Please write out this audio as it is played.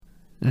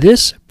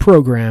This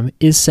program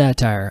is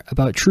satire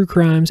about true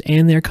crimes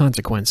and their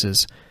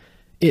consequences.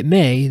 It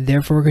may,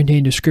 therefore,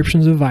 contain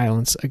descriptions of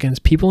violence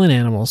against people and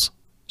animals,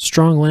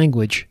 strong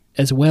language,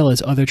 as well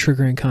as other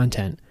triggering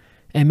content,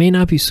 and may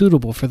not be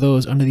suitable for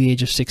those under the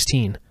age of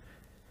 16.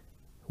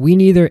 We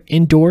neither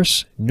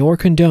endorse nor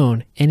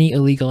condone any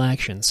illegal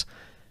actions,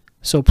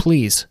 so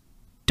please,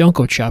 don't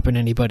go chopping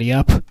anybody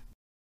up.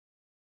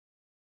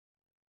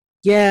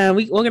 Yeah,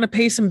 we're going to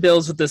pay some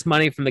bills with this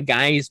money from the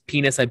guy's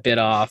penis I bit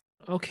off.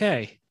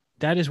 Okay,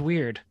 that is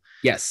weird.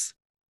 Yes.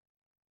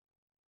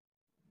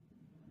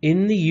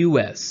 In the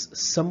U.S.,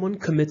 someone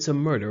commits a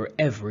murder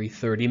every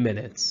 30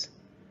 minutes.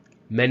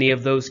 Many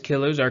of those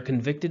killers are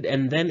convicted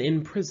and then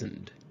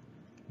imprisoned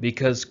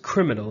because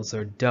criminals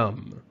are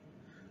dumb.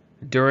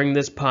 During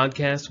this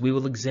podcast, we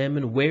will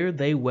examine where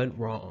they went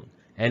wrong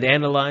and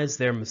analyze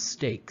their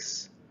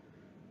mistakes.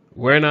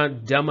 We're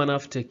not dumb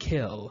enough to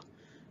kill,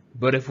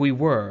 but if we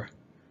were,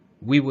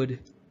 we would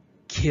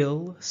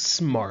kill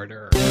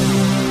smarter.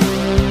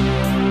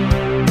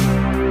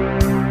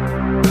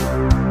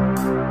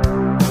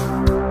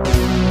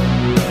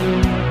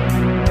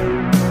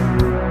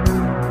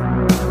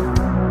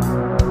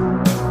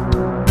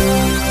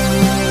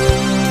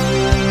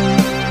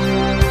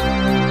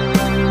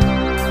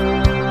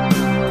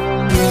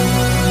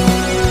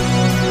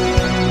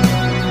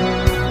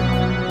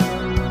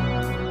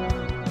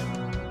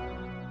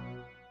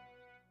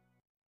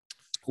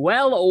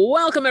 Well,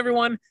 welcome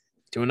everyone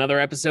to another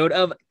episode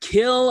of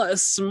Kill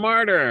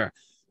Smarter.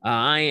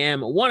 I am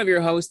one of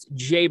your hosts,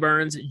 Jay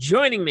Burns.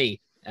 Joining me,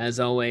 as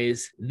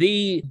always,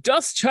 the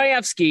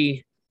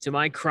Dostoevsky to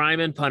my crime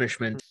and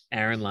punishment,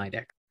 Aaron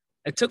Lydek.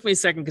 It took me a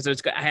second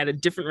because I had a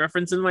different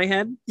reference in my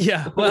head.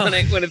 Yeah, well, when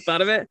I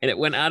thought of it, and it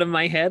went out of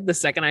my head the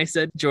second I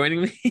said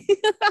joining me.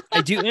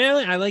 I do.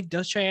 I like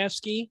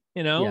Dostoevsky.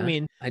 Yeah, I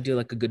mean, I do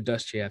like a good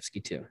Dostoevsky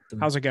too.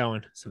 how's it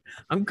going?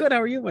 I'm good.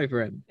 How are you, my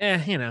friend?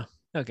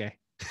 Okay.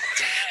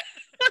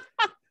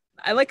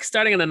 I like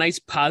starting on a nice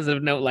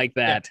positive note like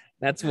that. Yeah.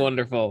 That's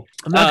wonderful.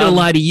 I'm not going to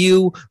lie to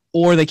you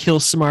or the Kill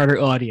Smarter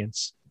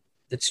audience.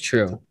 It's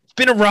true. It's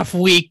been a rough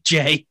week,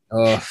 Jay.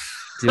 Oh,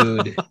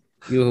 dude.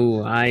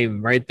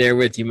 I'm right there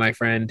with you, my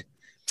friend.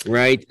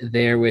 Right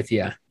there with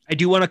you. I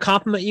do want to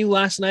compliment you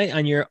last night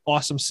on your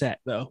awesome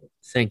set, though.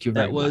 Thank you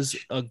very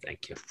much.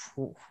 Thank you.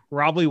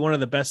 Probably one of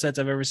the best sets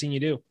I've ever seen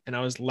you do. And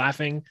I was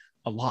laughing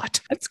a lot.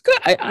 That's good.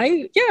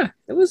 Yeah,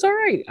 it was all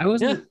right.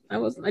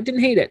 I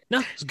didn't hate it.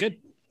 No, it's good.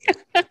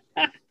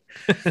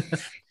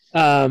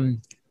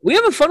 We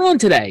have a fun one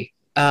today.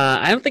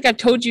 I don't think I've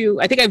told you.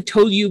 I think I've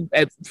told you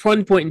at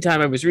one point in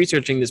time I was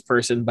researching this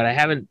person, but I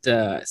haven't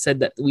said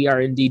that we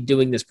are indeed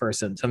doing this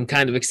person. So I'm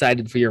kind of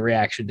excited for your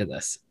reaction to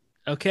this.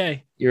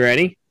 Okay. You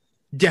ready?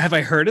 Have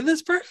I heard of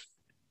this person?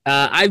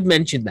 I've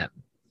mentioned them.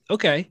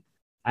 Okay.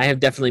 I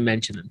have definitely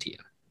mentioned them to you.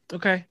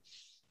 Okay.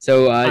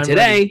 So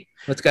today,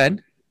 let's go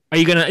ahead. Are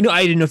you gonna? No,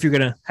 I didn't know if you're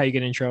gonna. How you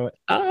gonna intro it?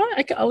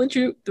 I'll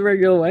intro the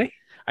regular way.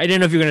 I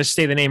didn't know if you were gonna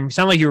say the name.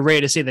 Sound like you were ready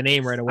to say the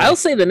name right away. I'll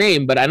say the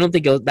name, but I don't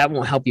think that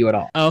won't help you at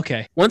all. Oh,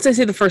 okay. Once I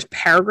say the first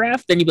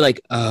paragraph, then you'd be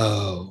like,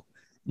 "Oh,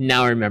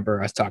 now I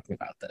remember us talking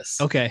about this."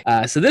 Okay.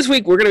 So this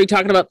week we're gonna be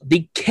talking about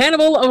the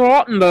Cannibal of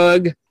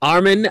Rottenburg,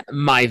 Armin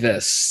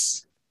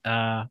Meiwes.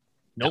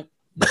 Nope.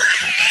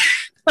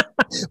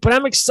 But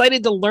I'm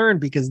excited to learn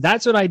because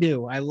that's what I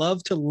do. I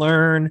love to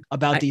learn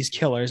about these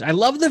killers. I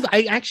love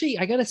I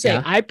gotta say,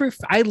 yeah.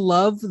 I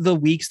love the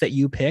weeks that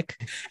you pick.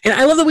 And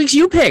I love the weeks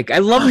you pick. I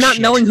love not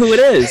knowing who it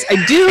is.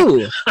 I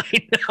do.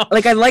 I know.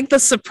 Like, I like the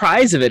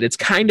surprise of it. It's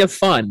kind of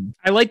fun.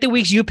 I like the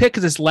weeks you pick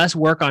because it's less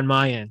work on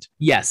my end.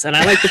 Yes. And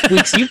I like the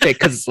weeks you pick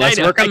because it's less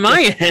work on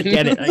my end. I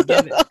get it.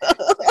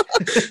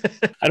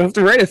 I don't have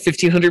to write a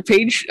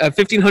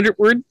 1,500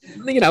 word,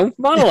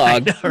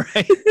 monologue. I know,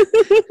 right?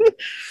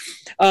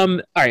 All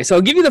right, so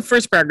I'll give you the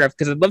first paragraph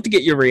because I'd love to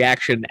get your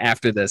reaction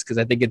after this because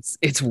I think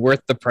it's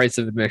worth the price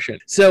of admission.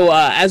 So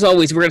as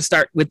always, we're going to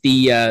start with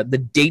the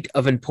date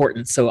of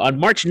importance. So on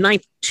March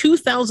 9th,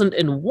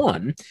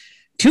 2001,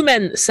 two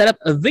men set up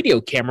a video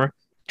camera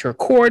to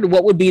record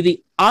what would be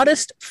the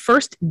oddest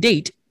first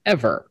date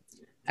ever.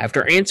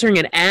 After answering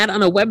an ad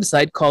on a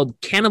website called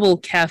Cannibal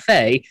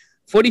Cafe,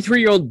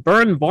 43-year-old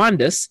Bernd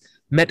Blondis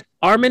met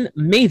Armin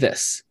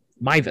Meiwes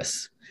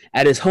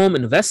at his home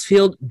in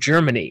Westfield,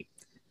 Germany.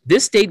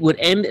 This date would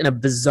end in a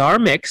bizarre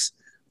mix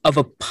of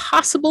a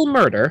possible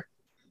murder,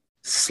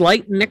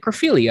 slight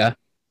necrophilia,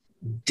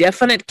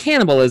 definite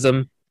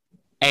cannibalism,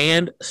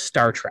 and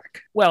Star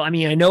Trek. Well, I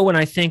mean, I know when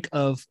I think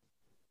of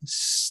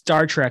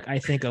Star Trek, I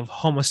think of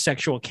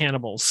homosexual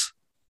cannibals.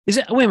 Wait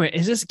a minute,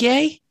 is this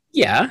gay?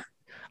 Yeah.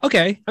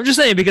 Okay, I'm just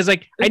saying because I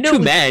know two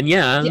men,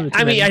 yeah.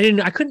 I mean, I didn't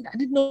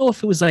know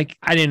if it was like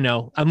I didn't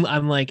know.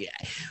 I'm like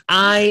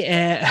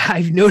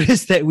I've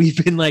noticed that we've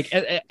been like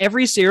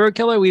every serial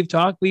killer we've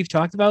talked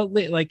about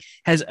like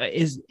has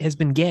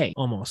been gay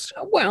almost.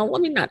 Well, I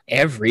mean, not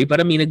every, but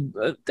I mean,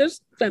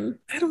 there's been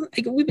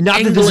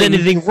not that there's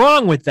anything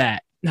wrong with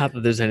that. Not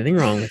that there's anything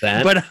wrong with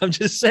that. But I'm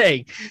just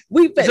saying.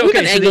 We've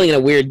been angling in a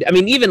weird... I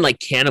mean, even like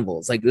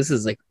cannibals. Like, this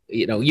is like,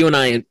 you know, you and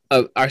I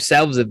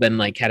ourselves have been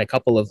like, had a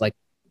couple of like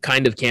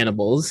kind of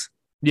cannibals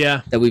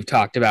Yeah. that we've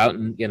talked about,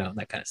 and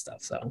that kind of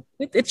stuff. So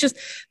it's just,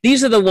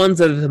 these are the ones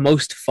that are the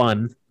most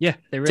fun Yeah,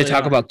 they really to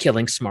talk are. about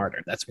killing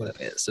smarter. That's what it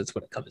is. That's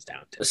what it comes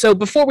down to. So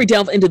before we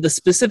delve into the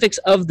specifics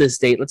of this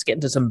date, let's get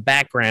into some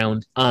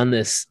background on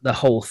the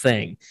whole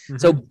thing.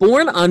 Mhm. So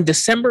born on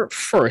December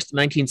 1st,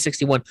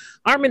 1961,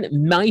 Armin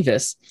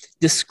Meiwes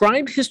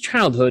described his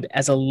childhood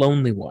as a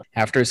lonely one.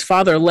 After his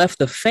father left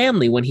the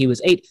family when he was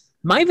 8,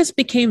 Meiwes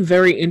became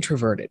very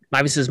introverted.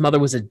 Meiwes' mother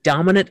was a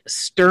dominant,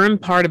 stern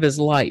part of his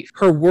life.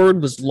 Her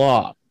word was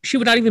law. She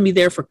would not even be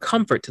there for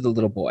comfort to the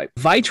little boy.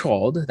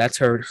 Weitrold, that's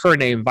her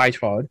name,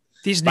 Weitrold.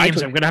 These names,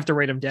 Weitrold- I'm gonna have to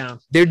write them down.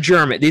 They're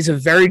German. These are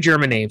very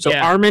German names. So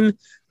Yeah.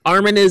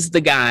 Armin is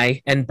the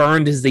guy, and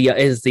Bernd is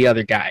the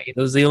other guy.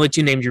 Those are the only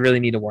two names you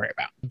really need to worry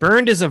about.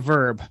 Burned is a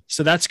verb,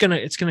 so it's gonna.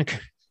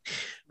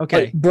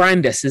 Okay. But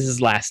Brandis is his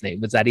last name.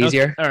 Was that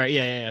easier? All right.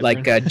 Yeah.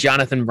 Like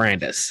Jonathan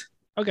Brandis.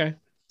 Okay.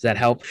 Does that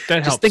help? That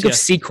Just helps. think Yeah. of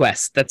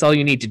Sequest. That's all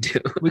you need to do.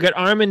 We got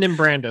Armin and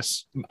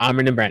Brandis.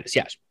 Armin and Brandis,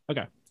 yes.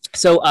 Okay.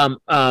 So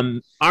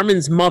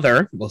Armin's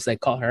mother,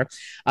 call her,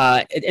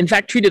 in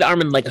fact treated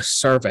Armin like a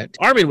servant.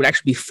 Armin would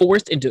actually be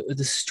forced into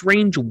the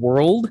strange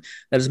world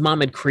that his mom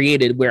had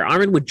created, where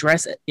Armin would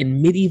dress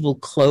in medieval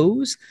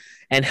clothes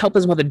and help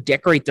his mother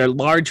decorate their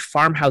large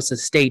farmhouse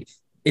estate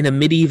in a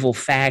medieval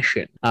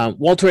fashion.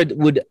 Weitrod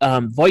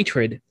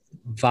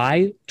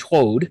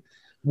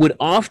would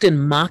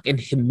often mock and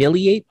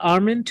humiliate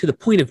Armin to the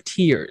point of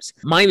tears.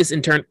 Meiwes,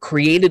 in turn,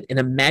 created an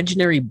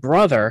imaginary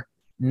brother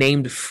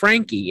named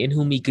Frankie in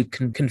whom he could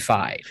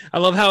confide. I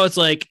love how it's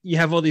like you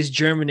have all these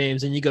German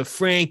names and you go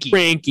Frankie.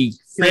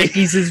 Frankie's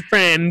his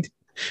friend.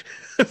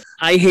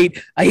 I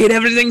hate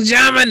everything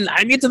German.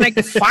 I need to make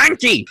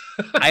Frankie.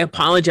 I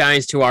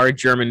apologize to our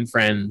German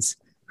friends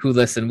who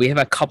listen. We have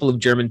a couple of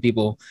German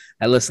people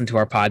that listen to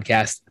our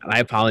podcast. I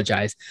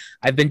apologize.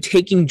 I've been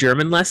taking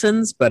German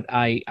lessons, but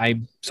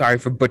I'm sorry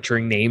for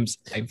butchering names.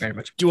 I very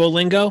much.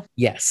 Duolingo?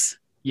 Yes.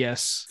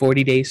 Yes.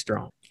 40 days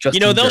strong. Just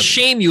They'll in German.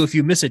 shame you if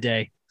you miss a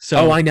day. So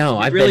Oh, I know.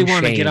 I I've really been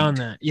want to shamed. get on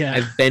that. Yeah.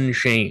 I've been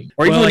shamed.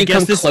 Or Well, even when I you guess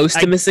come this- close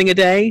to missing a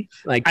day,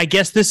 like I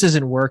guess this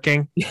isn't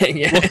working.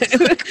 yeah.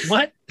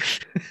 What?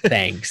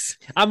 Thanks.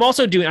 I'm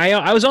also doing.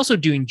 I was also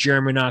doing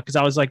German because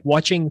I was like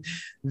watching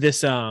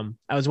this. I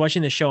was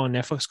watching this show on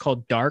Netflix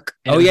called Dark.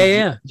 and Oh, it was yeah, a-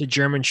 yeah. It's a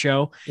German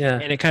show, Yeah.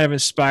 and it kind of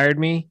inspired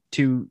me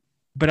to.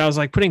 But I was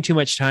like putting too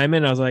much time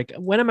in. I was like,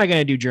 when am I going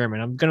to do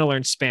German? I'm going to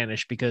learn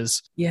Spanish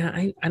because Yeah,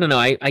 I don't know.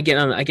 I get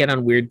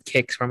on weird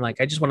kicks where I'm like,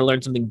 I just want to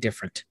learn something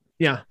different.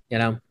 yeah, You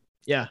know.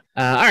 yeah.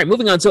 All right,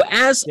 moving on. So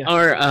as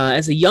Yeah.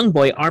 as a young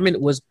boy, Armin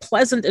was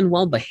pleasant and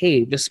well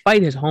behaved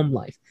despite his home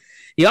life.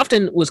 He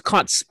often was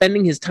caught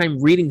spending his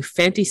time reading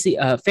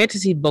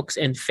fantasy books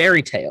and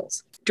fairy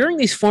tales. During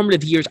these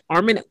formative years,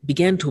 Armin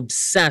began to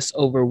obsess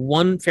over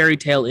one fairy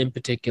tale in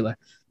particular,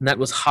 and that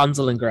was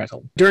Hansel and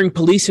Gretel. During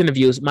police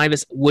interviews,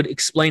 Meiwes would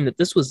explain that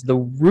this was the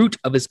root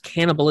of his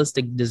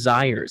cannibalistic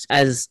desires.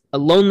 As a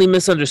lonely,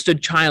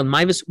 misunderstood child,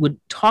 Meiwes would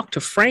talk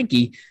to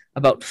Frankie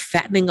about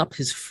fattening up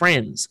his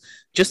friends,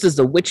 just as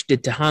the witch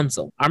did to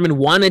Hansel. Armin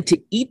wanted to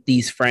eat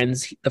these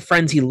friends, the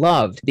friends he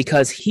loved,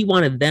 because he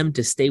wanted them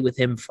to stay with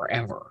him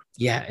forever.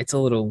 Yeah, it's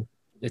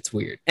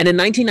weird. And in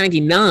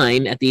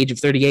 1999, at the age of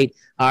 38,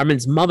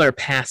 Armin's mother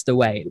passed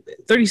away.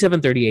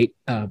 38.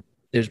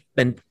 There's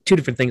been two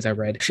different things I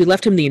read. She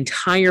left him the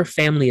entire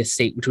family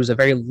estate, which was a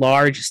very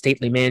large,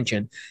 stately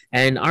mansion.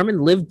 And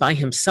Armin lived by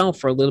himself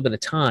for a little bit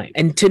of time.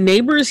 And to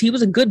neighbors, he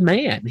was a good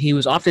man. He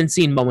was often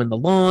seen mowing the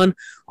lawn,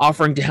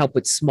 offering to help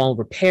with small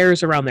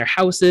repairs around their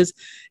houses,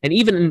 and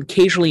even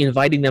occasionally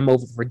inviting them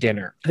over for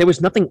dinner. There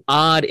was nothing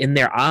odd in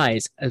their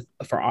eyes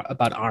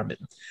about Armin.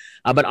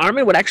 But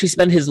Armin would actually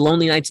spend his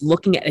lonely nights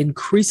looking at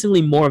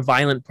increasingly more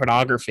violent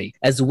pornography,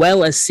 as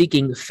well as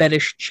seeking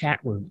fetish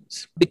chat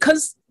rooms.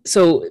 Because this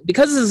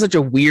is such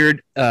a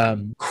weird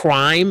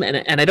crime,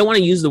 and I don't want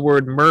to use the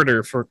word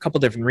murder for a couple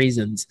different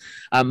reasons,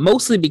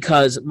 mostly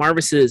because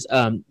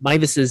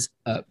Meiwes'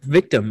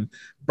 victim,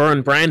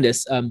 Bernd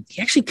Brandis,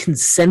 he actually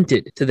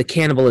consented to the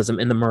cannibalism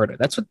and the murder.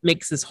 That's what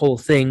makes this whole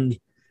thing,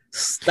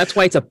 that's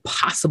why it's a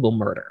possible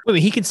murder.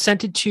 Wait, he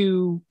consented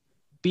to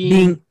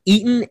Being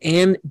eaten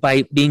and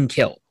by being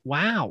killed.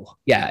 Wow.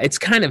 Yeah, it's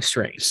kind of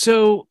strange.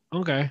 So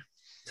okay.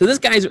 So this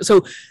guy's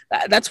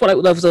that's what I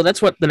love. So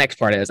that's what the next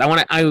part is.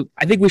 I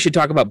think we should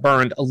talk about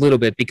Bernd a little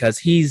bit because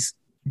he's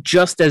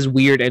just as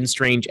weird and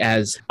strange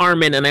as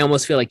Armin, and I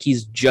almost feel like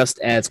he's just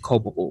as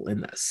culpable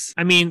in this.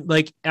 I mean,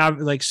 like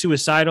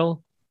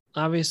suicidal,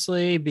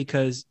 obviously,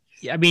 because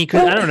I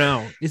don't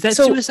know. Is that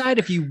suicide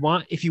if you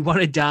want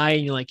to die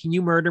and you're like, can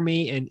you murder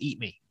me and eat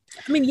me?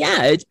 I mean,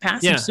 yeah, it's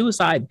passive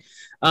suicide.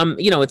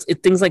 It's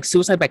things like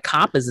suicide by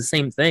cop is the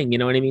same thing. You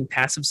know what I mean?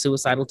 Passive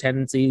suicidal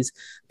tendencies.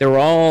 They're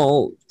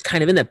all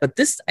kind of in that. But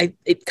this,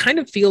 it kind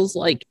of feels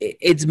like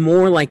it's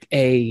more like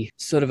a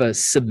sort of a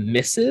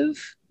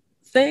submissive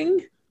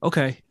thing.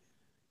 Okay.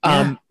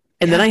 And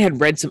then I had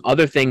read some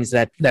other things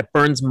that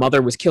Bernd's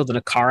mother was killed in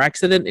a car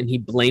accident and he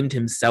blamed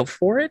himself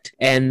for it.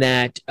 And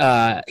that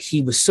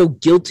he was so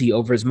guilty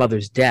over his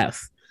mother's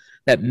death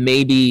that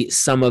maybe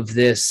some of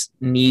this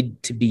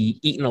need to be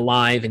eaten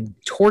alive and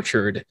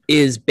tortured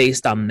is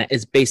based on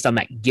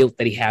that guilt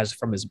that he has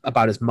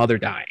about his mother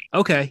dying.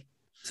 Okay.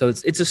 So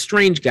it's a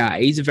strange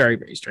guy. He's a very,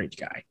 very strange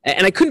guy.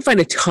 And I couldn't find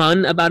a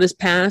ton about his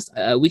past.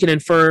 We can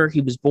infer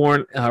he was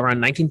born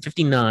around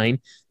 1959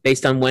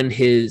 based on when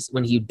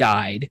he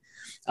died.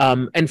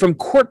 And from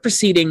court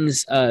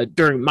proceedings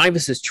during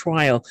Mivas's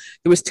trial,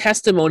 there was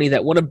testimony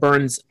that one of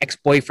Burns'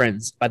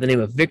 ex-boyfriends by the name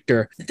of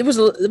Victor, there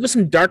was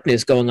some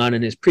darkness going on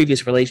in his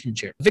previous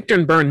relationship. Victor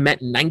and Byrne met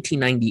in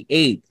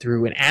 1998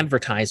 through an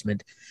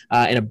advertisement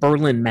in a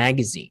Berlin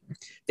magazine.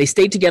 They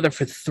stayed together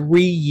for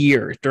 3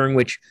 years, during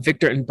which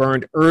Victor and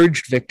Byrne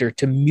urged Victor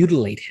to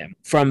mutilate him.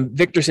 From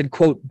Victor said,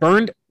 quote,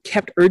 "Byrne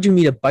kept urging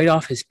me to bite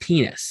off his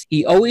penis.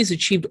 He always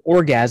achieved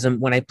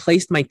orgasm when I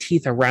placed my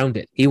teeth around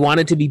it. He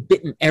wanted to be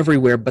bitten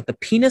everywhere, but the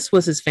penis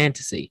was his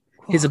fantasy,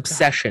 his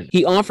obsession.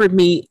 He offered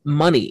me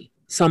money,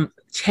 some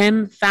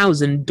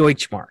 10,000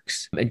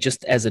 Deutschmarks. And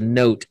just as a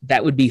note,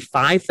 that would be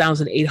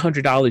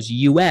 $5,800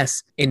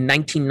 US in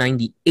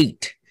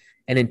 1998.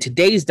 And in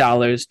today's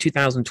dollars,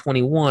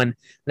 2021,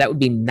 that would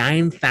be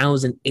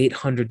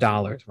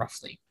 $9,800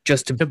 roughly,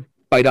 just to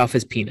bite off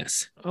his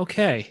penis."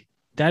 Okay.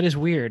 That is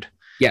weird.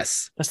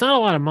 Yes. That's not a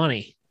lot of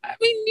money. I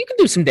mean, you can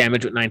do some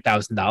damage with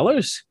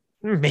 $9,000.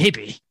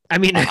 Maybe. I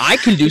mean, I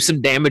can do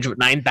some damage with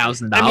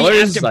 $9,000. I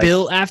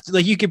mean, after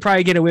you could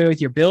probably get away with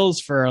your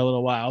bills for a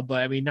little while,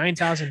 but I mean,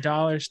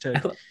 $9,000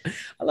 to.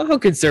 I love how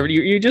conservative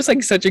you're. Just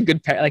like such a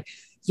good parent. Like,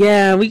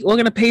 yeah, we're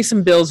gonna pay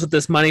some bills with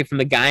this money from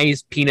the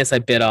guy's penis I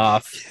bit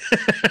off.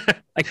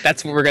 Like,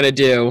 that's what we're gonna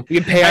do.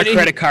 We can pay our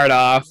credit card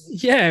off.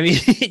 Yeah, I mean,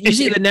 you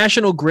see the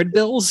National Grid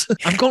bills?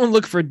 I'm going to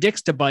look for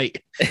dicks to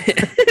bite.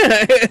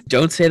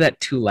 Don't say that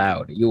too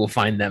loud. You will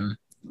find them.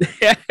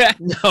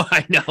 No,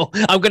 I know.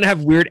 I'm gonna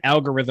have weird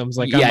algorithms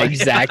like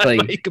exactly.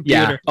 On my computer.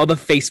 Yeah, all the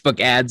Facebook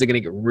ads are gonna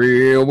get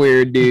real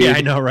weird, dude. Yeah, I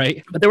know,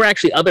 right? But there were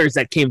actually others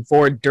that came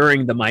forward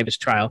during the Mivas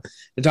trial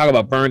to talk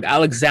about Byrne.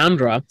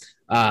 Alexandra,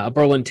 a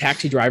Berlin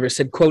taxi driver,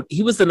 said, quote,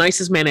 "He was the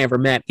nicest man I ever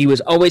met. He was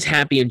always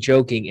happy and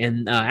joking,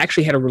 and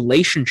actually had a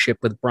relationship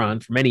with Byrne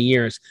for many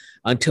years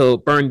until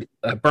Byrne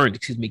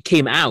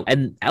came out.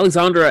 And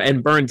Alexandra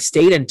and Byrne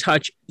stayed in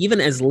touch even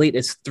as late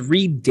as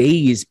 3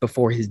 days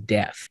before his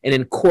death. And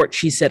in court,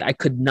 she said, I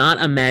could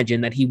not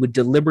imagine that he would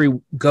deliberately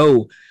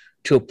go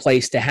to a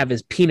place to have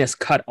his penis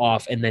cut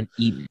off and then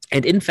eaten.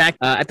 And in fact,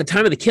 at the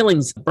time of the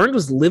killings, Byrne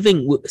was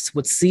living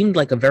what seemed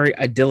like a very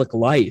idyllic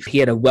life. He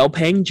had a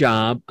well-paying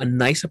job, a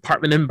nice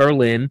apartment in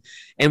Berlin,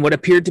 and what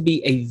appeared to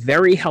be a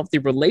very healthy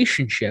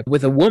relationship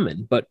with a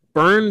woman. But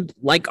Byrne,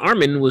 like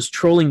Armin, was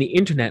trolling the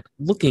internet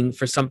looking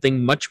for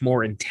something much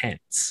more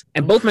intense.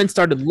 And both men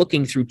started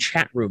looking through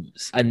chat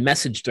rooms and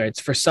message threads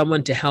for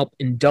someone to help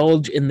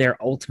indulge in their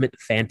ultimate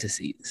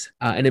fantasies.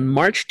 And in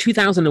March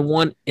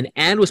 2001, an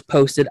ad was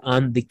posted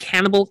on the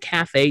Cannibal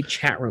Cafe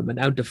chat room, a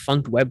now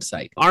defunct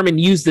website. Armin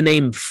used the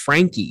name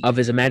Frankie of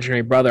his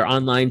imaginary brother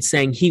online,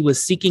 saying he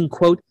was seeking,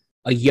 quote,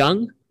 a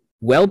young,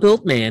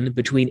 well-built man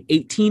between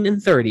 18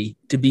 and 30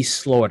 to be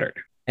slaughtered.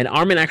 And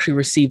Armin actually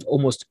received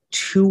almost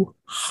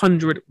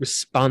 200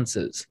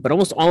 responses, but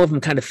almost all of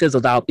them kind of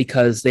fizzled out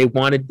because they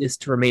wanted this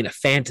to remain a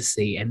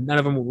fantasy, and none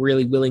of them were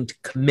really willing to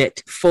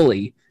commit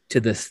fully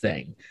to this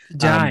thing.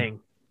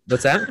 Dying.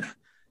 What's that?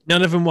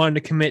 None of them wanted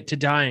to commit to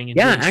dying.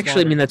 Yeah,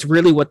 actually, I mean, that's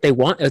really what they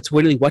want. It's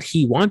really what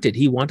he wanted.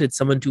 He wanted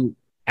someone to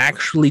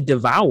actually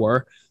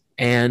devour,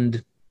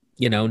 and,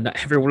 you know,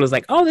 not everyone was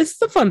like, oh, this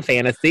is a fun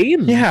fantasy.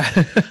 And,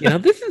 yeah. You know,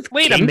 this is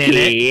Wait kinky. a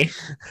minute.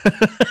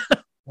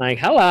 Like,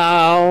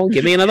 hello,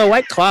 give me another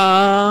White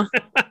Claw.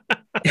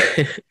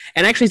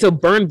 And actually, so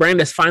Byrne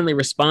Brandis finally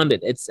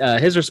responded.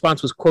 His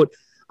response was, quote,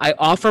 I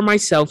offer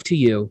myself to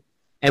you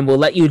and will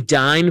let you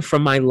dine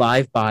from my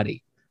live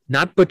body.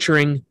 Not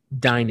butchering,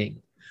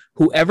 dining.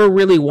 Whoever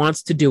really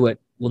wants to do it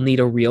will need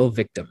a real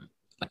victim.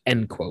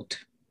 End quote.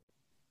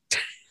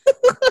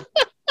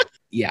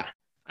 Yeah.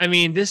 I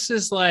mean, this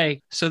is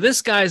like, so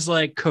this guy's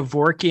like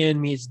Kevorkian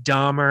meets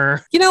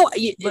Dahmer. You know,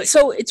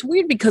 so it's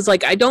weird because,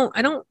 like, I don't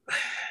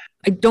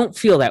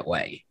feel that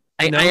way.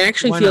 I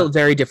actually feel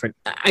very different.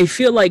 I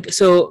feel like,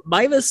 so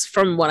Mivas,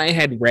 from what I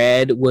had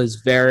read, was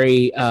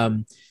very,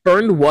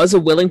 Byrne was a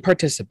willing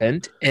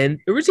participant. And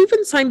there was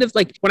even kind of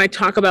like, when I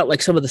talk about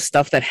like some of the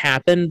stuff that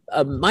happened,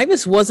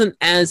 Mivas wasn't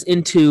as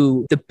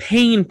into the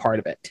pain part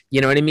of it.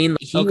 You know what I mean?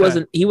 He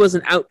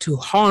wasn't out to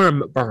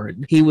harm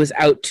Byrne. He was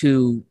out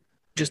to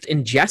just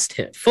ingest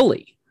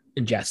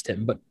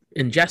him, but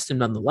ingest him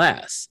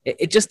nonetheless.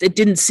 It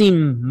didn't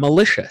seem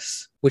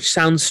malicious, which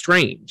sounds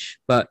strange,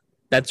 but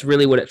that's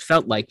really what it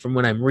felt like from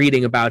when I'm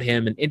reading about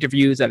him and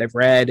interviews that I've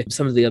read,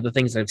 some of the other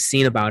things that I've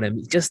seen about him.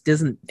 He just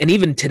doesn't. And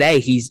even today,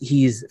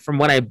 he's from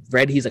what I've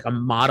read, he's like a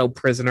model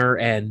prisoner,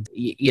 and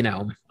you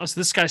know. Oh, so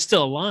this guy's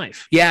still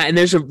alive. Yeah, and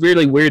there's a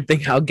really weird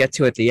thing I'll get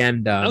to at the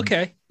end.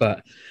 Okay.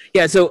 But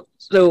yeah, so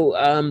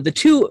the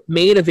two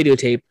made a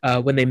videotape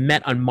when they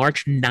met on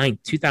March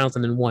 9th,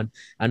 2001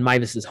 on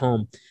Mivas's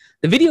home.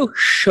 The video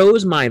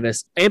shows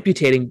Mivas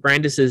amputating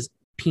Brandis's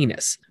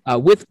penis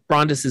with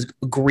Brandis's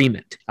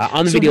agreement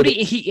on the video.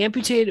 He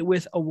amputated it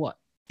with a what?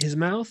 His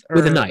mouth?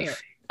 with a Or,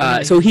 knife.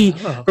 knife. So he,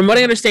 Oh. from what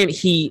I understand,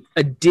 he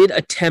did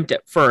attempt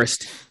at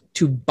first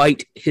to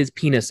bite his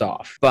penis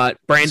off, but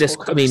Brandis, This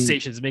whole I mean,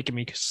 conversation is making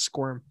me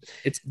squirm.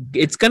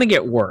 it's gonna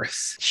get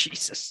worse.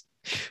 Jesus.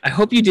 I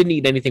hope you didn't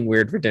eat anything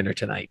weird for dinner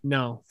tonight.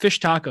 No. Fish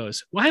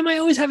tacos. Why am I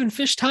always having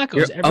fish tacos?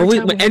 You're Every always,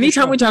 time we have a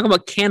anytime show? we talk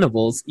about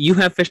cannibals, you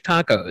have fish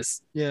tacos.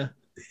 Yeah.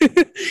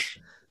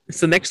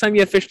 So next time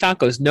you have fish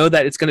tacos, know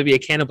that it's going to be a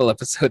cannibal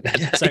episode. That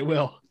Yes, night. I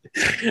will.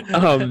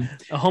 A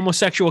A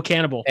homosexual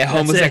cannibal. That's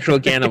homosexual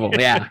it. cannibal,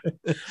 yeah.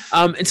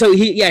 And so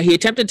he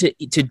attempted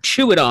to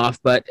chew it off,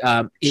 but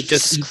it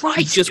Jesus he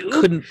Christ, just dude.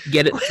 couldn't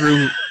get it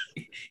through.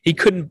 He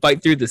couldn't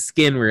bite through the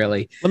skin,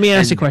 really. Let me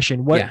ask you a And-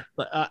 question. What?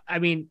 yeah. I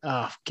mean,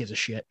 gives a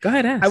shit. Go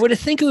ahead, ask. I would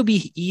think it would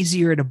be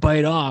easier to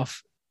bite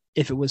off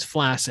if it was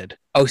flaccid.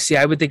 Oh, see,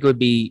 I would think it would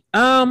be.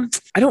 I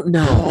don't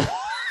know.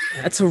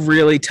 That's a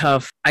really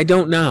tough. I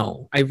don't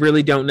know. I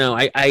really don't know.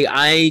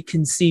 I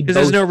can see Because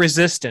both, there's no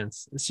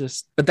resistance. It's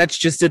just but that's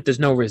just it. There's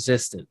no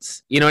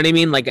resistance. You know what I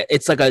mean? Like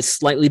it's like a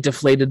slightly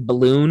deflated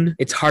balloon.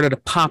 It's harder to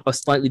pop a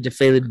slightly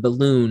deflated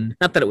balloon.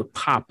 Not that it would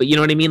pop, but you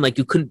know what I mean? Like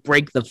you couldn't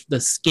break the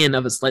skin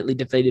of a slightly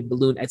deflated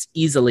balloon as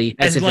easily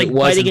as if like it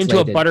was biting into a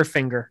inflated.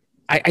 Butterfinger.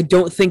 I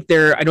don't think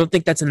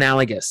that's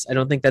analogous. I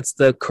don't think that's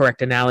the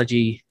correct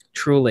analogy.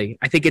 Truly,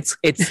 I think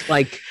it's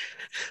like.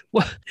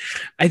 Well,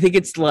 I think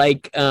it's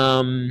like,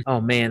 oh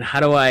man, how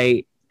do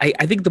I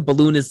think the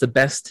balloon is the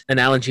best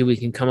analogy we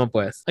can come up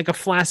with. Like a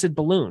flaccid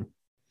balloon.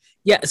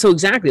 Yeah, so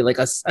exactly, like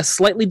a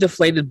slightly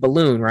deflated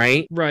balloon,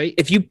 right? Right.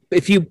 If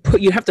you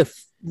put, you have to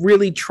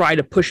really try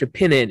to push a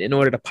pin in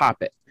order to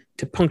pop it,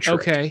 to puncture it.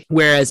 Okay.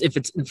 Whereas if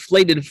it's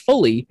inflated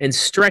fully and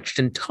stretched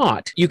and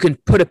taut, you can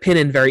put a pin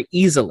in very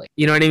easily.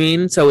 You know what I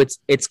mean? So it's.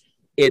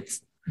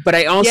 But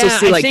I also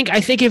see like I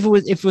think if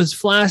it was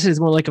flaccid, it's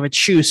more like of a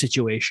chew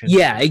situation.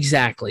 yeah,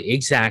 exactly.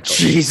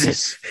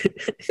 Jesus.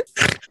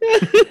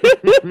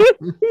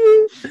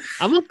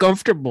 I'm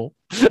uncomfortable.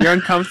 You're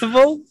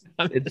uncomfortable?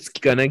 It's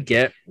gonna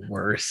get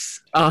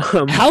worse.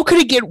 How could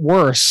it get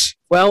worse?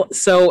 Well,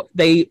 so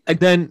they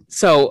Then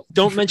so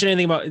don't mention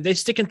anything about they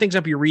sticking things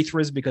up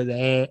urethras because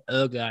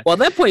oh god. well at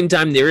that point in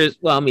time there is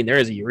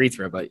a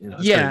urethra, but you know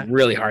it's Yeah. gonna be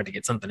really hard to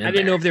get something in. I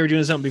didn't there. know if they were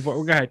doing something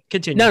before. Go ahead,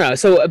 continue. No.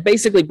 So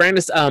basically,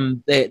 Brandis,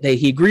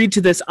 he agreed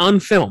to this on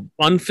film.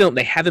 On film,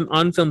 they have him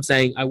on film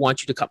saying, "I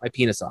want you to cut my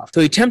penis off." So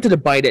he attempted to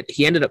bite it.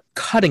 He ended up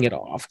cutting it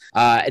off,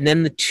 and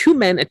then the two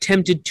men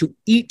attempted to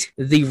eat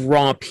the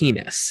raw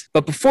penis.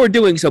 But before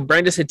doing so,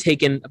 Brandis had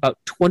taken about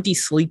 20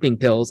 sleeping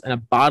pills and a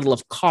bottle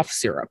of cough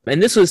syrup,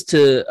 and this was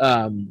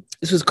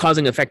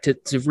causing effect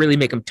to really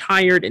make him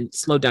tired and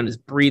slow down his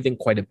breathing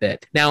quite a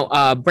bit.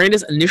 Now,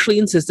 Brandis initially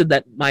insisted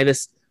that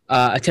Mavis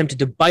attempted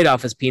to bite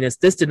off his penis.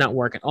 This did not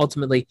work, and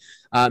ultimately,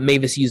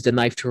 Mavis used a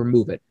knife to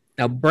remove it.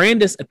 Now,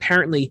 Brandis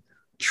apparently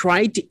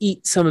tried to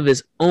eat some of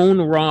his own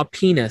raw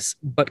penis,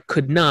 but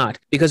could not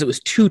because it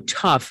was too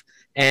tough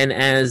and,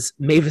 as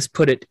Mavis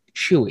put it,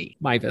 chewy.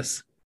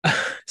 Mavis.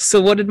 So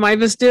what did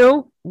Mavis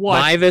do? What?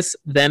 Mavis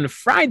then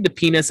fried the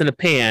penis in a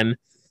pan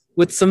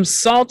with some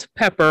salt,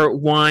 pepper,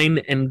 wine,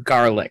 and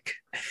garlic.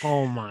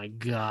 Oh my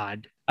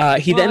god.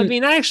 He then.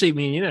 You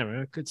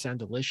know, it could sound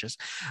delicious.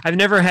 I've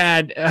never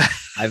had.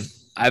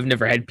 I've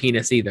never had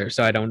penis either,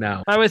 so I don't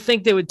know. I would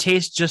think they would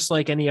taste just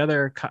like any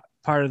other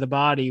part of the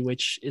body,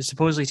 which is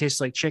supposedly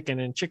tastes like chicken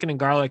and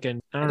garlic,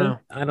 and I don't know.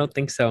 I don't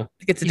think so. I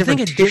think it's a You think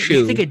different you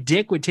tissue. think a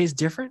dick would taste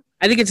different?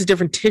 I think it's a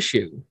different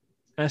tissue.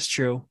 That's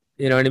true.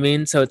 You know what I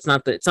mean? So it's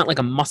not like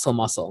a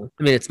muscle.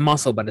 I mean, it's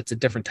muscle, but it's a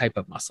different type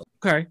of muscle.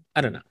 Okay.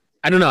 I don't know.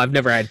 I've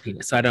never had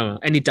penis, so I don't know.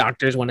 Any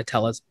doctors want to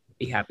tell us?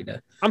 Be happy to.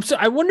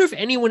 I wonder if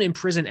anyone in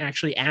prison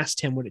actually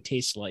asked him what it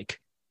tastes like,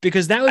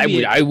 because that would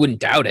be. I wouldn't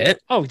doubt it.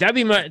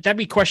 That'd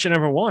be question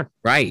number one.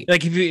 Right.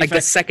 Like if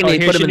the second they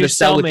put him in the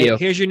cell with you.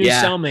 Here's your new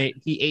Yeah. cellmate.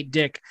 He ate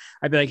dick.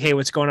 I'd be like, hey,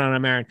 what's going on?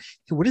 I'm Aaron.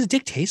 Hey, what does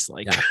dick taste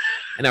like? Yeah.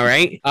 I know,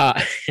 right?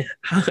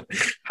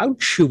 How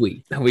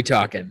chewy are we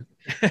talking?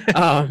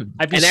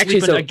 I'd be and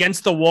sleeping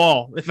against the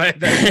wall if I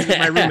was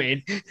my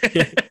roommate.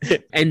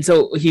 And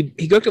so he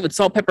cooked it with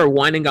salt, pepper,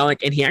 wine, and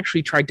garlic, and he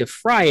actually tried to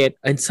fry it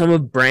in some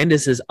of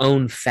Brandis's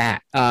own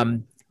fat.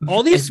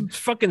 All these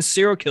fucking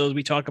serial killers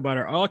we talk about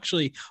are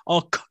actually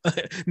all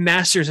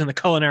masters in the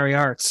culinary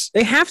arts.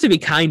 They have to be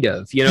kind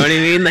of, you know what I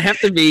mean? They have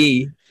to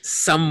be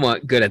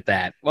somewhat good at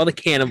that. Well, the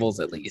cannibals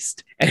at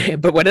least.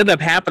 But what ended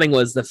up happening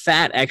was the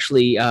fat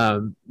actually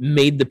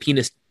made the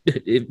penis.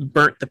 It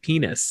burnt the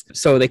penis,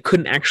 so they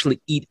couldn't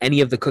actually eat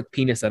any of the cooked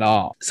penis at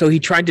all. So he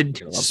tried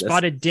to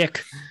Spotted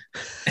dick,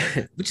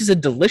 which is a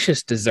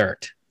delicious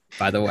dessert,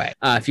 by the way.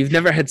 If you've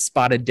never had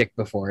spotted dick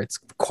before, it's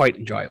quite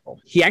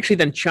enjoyable. He actually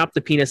then chopped the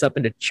penis up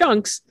into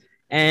chunks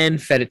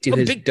and fed it to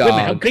his dog.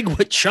 How big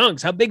were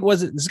chunks? How big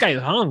was it? This guy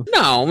hung.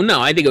 No,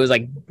 I think it was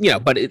like,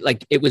 but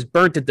it was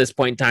burnt at this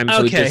point in time,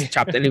 so he just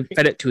chopped it and he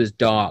fed it to his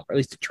dog, or at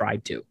least he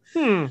tried to.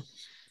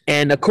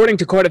 And according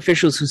to court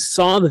officials who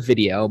saw the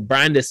video,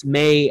 Brandis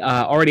may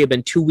already have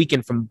been too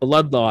weakened from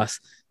blood loss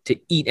to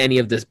eat any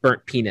of this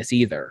burnt penis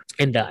either.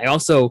 And I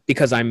also,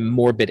 because I'm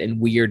morbid and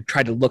weird,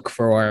 tried to look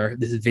for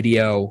this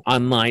video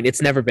online.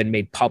 It's never been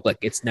made public.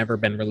 It's never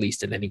been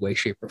released in any way,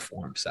 shape, or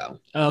form. So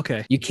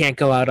Okay. you can't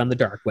go out on the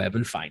dark web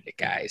and find it,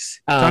 guys.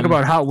 Talk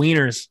about hot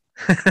wieners.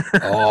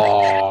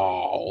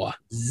 Oh,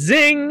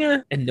 zing!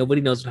 And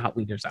nobody knows what hot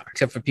wieners are,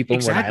 except for people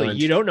in Rhode Exactly.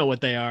 Island. You don't know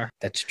what they are.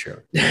 That's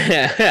true.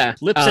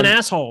 Lips and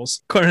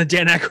assholes, according to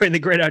Dan Aykroyd in The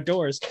Great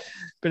Outdoors.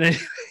 But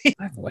anyway, I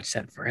haven't watched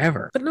that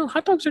forever. But no,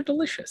 hot dogs are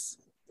delicious.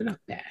 They're not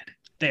bad.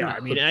 they are. I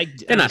mean,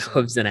 They're not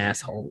hooves and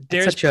asshole.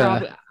 There's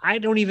probably, I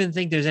don't even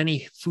think there's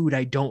any food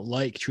I don't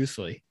like,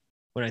 truthfully,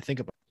 when I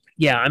think about it.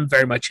 Yeah, I'm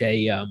very much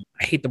a, I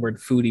hate the word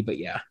foodie, but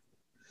yeah.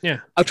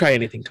 Yeah. I'll try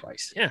anything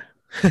twice. Yeah.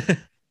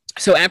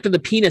 So after the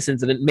penis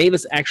incident,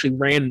 Mavis actually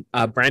ran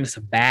Brandis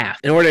a bath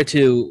in order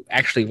to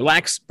actually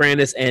relax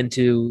Brandis and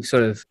to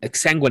sort of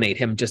exsanguinate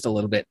him just a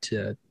little bit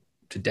to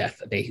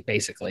death,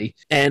 basically.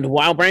 And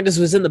while Brandis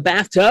was in the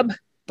bathtub,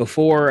 while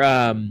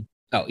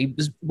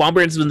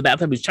Brandis was in the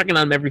bathtub, he was checking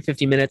on him every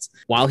 50 minutes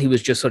while he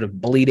was just sort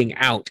of bleeding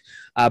out.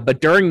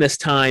 But during this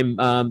time,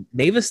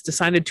 Mavis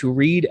decided to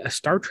read a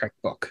Star Trek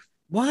book.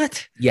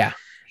 What? Yeah.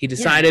 He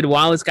decided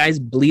while this guy's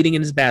bleeding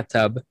in his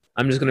bathtub,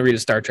 I'm just going to read a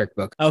Star Trek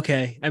book.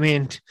 Okay. I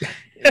mean,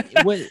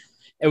 what?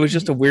 It was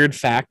just a weird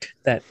fact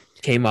that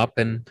came up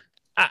and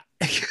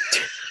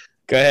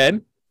go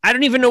ahead. I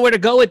don't even know where to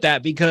go with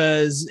that,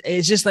 because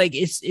it's just like,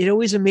 it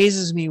always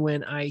amazes me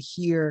when I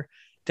hear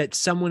that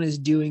someone is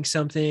doing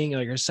something,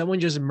 like, or someone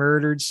just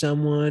murdered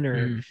someone,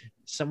 or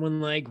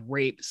someone like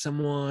raped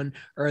someone,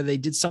 or they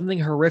did something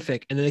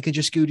horrific, and then they could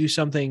just go do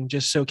something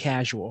just so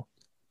casual.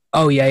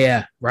 Oh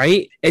yeah.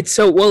 Right. It's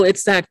so, well,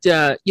 it's that,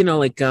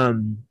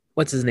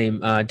 what's his name?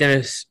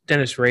 Dennis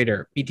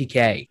Rader,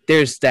 BTK.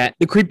 There's that.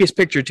 The creepiest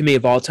picture to me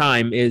of all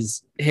time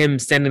is him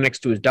standing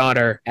next to his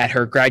daughter at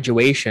her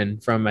graduation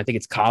from, I think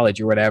it's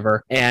college or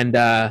whatever. And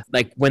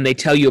like when they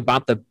tell you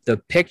about the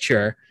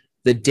picture,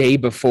 the day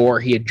before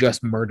he had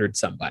just murdered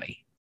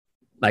somebody,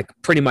 like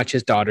pretty much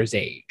his daughter's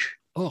age.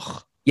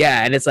 Ugh.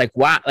 Yeah, and it's like,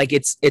 wow, like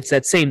it's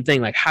that same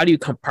thing. Like, how do you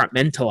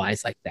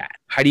compartmentalize like that?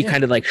 How do you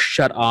kind of like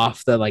shut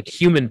off the like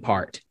human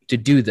part to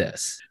do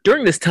this?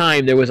 During this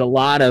time, there was a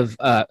lot of,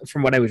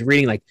 from what I was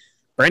reading, like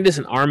Brandis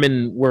and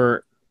Armin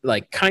were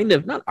like kind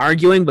of not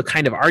arguing, but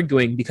kind of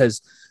arguing,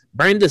 because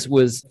Brandis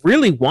was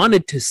really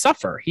wanted to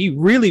suffer. He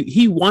was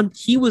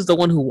the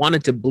one who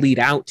wanted to bleed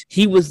out.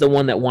 He was the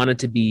one that wanted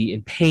to be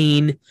in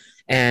pain,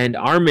 and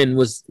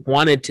Armin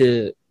wanted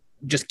to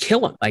just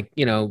kill him, like,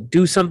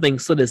 do something,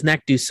 slit his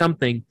neck, do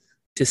something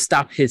to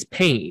stop his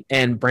pain.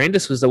 And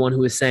Brandis was the one who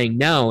was saying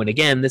no. And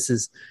again, this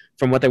is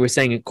from what they were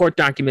saying in court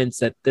documents,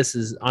 that this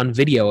is on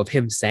video of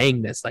him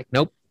saying this, like,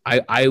 nope,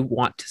 I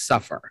want to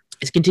suffer.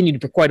 It's continued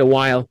for quite a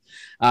while,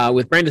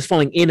 with Brandis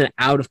falling in and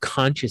out of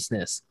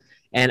consciousness.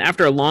 And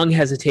after a long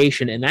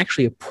hesitation and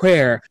actually a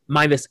prayer,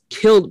 Mavis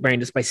killed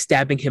Brandis by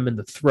stabbing him in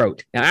the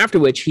throat. Now, after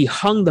which he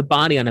hung the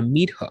body on a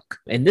meat hook.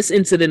 And this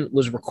incident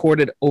was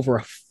recorded over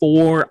a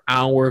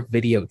 4-hour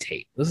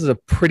videotape. This is a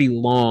pretty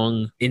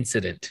long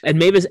incident. And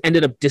Mavis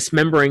ended up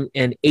dismembering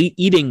and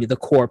eating the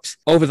corpse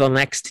over the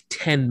next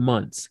 10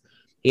 months.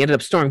 He ended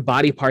up storing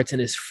body parts in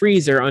his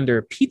freezer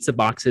under pizza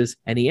boxes,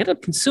 and he ended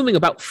up consuming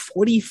about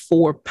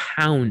 44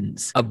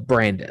 pounds of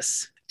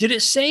Brandis. Did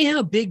it say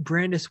how big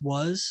Brandis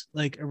was,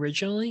 like,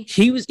 originally?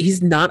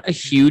 He's not a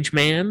huge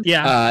man.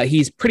 Yeah.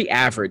 He's pretty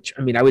average.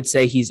 I mean, I would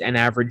say he's an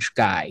average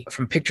guy.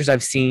 From pictures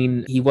I've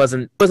seen, he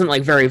wasn't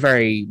like very,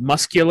 very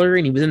muscular,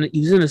 and he was in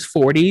his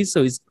 40s,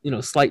 so he's,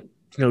 slight,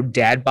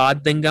 dad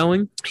bod thing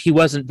going. He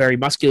wasn't very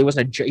muscular.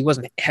 He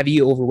wasn't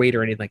heavy, overweight,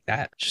 or anything like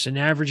that. Just an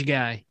average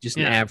guy. Just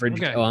an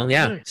average. Okay. Well,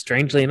 yeah. Right.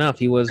 Strangely enough,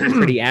 he was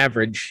pretty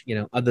average,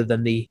 other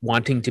than the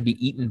wanting to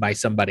be eaten by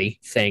somebody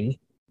thing.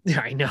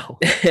 Yeah, I know.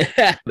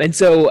 And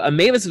so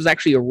Mavis was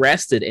actually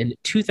arrested in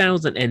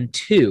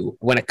 2002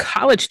 when a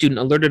college student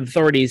alerted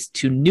authorities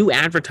to new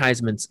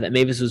advertisements that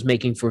Mavis was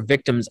making for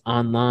victims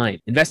online.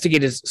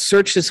 Investigators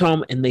searched his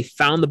home, and they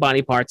found the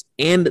body parts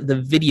and the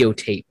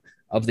videotape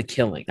of the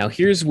killing. Now,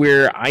 here's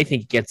where I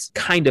think it gets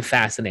kind of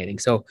fascinating.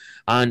 So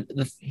on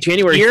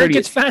January 30th... It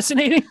gets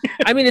fascinating?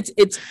 I mean,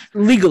 it's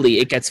legally,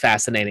 it gets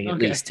fascinating, at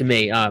least to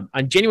me. On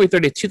January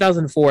 30th,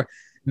 2004,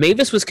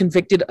 Mavis was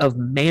convicted of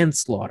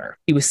manslaughter.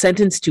 He was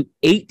sentenced to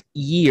 8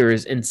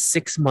 years and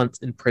 6 months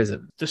in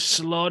prison. The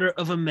slaughter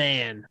of a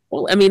man.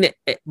 Well, I mean,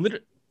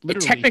 Literally.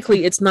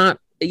 technically it's not.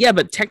 Yeah,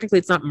 but technically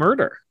it's not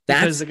murder.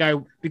 Because the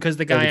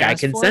guy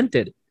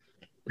consented.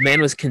 The man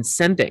was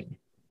consenting,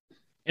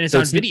 and it's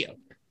on video.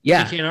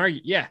 Yeah, you can't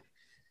argue. Yeah.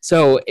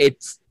 So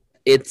it's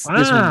this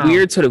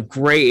weird sort of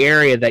gray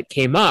area that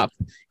came up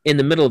in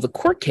the middle of the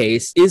court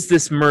case. Is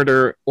this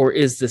murder or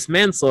is this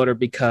manslaughter?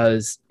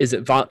 Because it's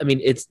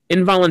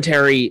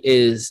involuntary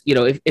is,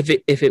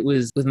 if it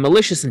was with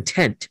malicious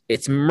intent,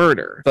 it's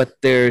murder, but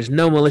there's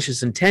no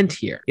malicious intent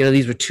here.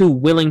 These were two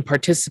willing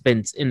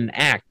participants in an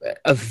act,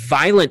 a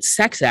violent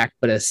sex act,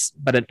 but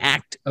an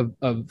act of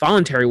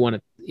voluntary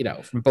one,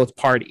 from both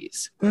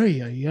parties.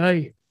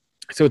 Ay.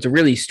 So it's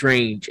really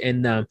strange.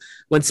 And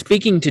when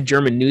speaking to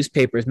German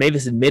newspapers,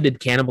 Mavis admitted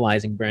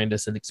cannibalizing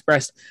Brandis and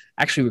expressed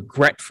actually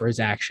regret for his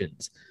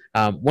actions.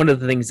 One of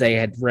the things they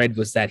had read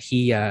was that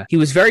he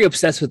was very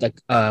obsessed with like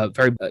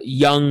very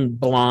young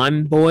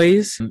blonde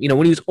boys. You know,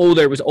 when he was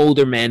older, it was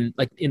older men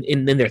like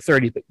in their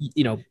 30s, but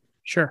you know,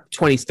 Sure.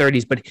 20s,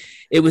 30s. But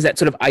it was that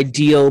sort of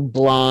ideal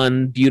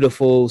blonde,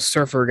 beautiful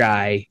surfer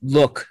guy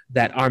look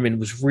that Armin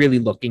was really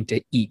looking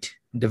to eat,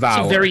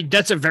 devour.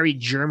 That's a very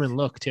German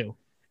look too.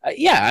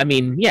 Yeah, I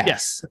mean,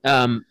 yes.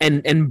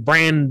 And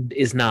Brand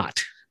is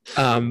not.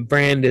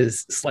 Brand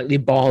is slightly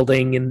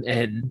balding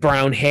and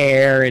brown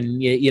hair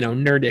and, you know,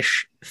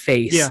 nerdish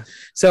face. Yeah.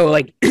 So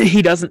like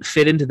he doesn't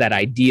fit into that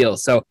ideal.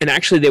 So, and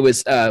actually there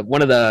was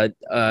one of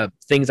the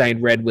things I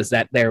had read was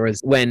that there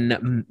was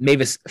when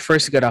Mavis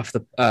first got off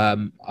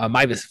the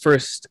Mavis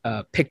first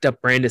picked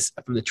up Brandis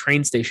from the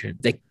train station.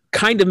 They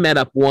kind of met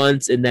up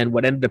once, and then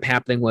what ended up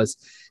happening was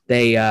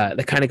they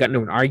kind of got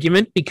into an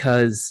argument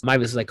because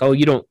Mavis was like, "Oh,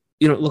 you don't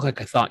look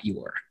like I thought you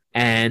were."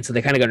 And so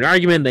they kind of got an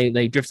argument.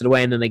 They drifted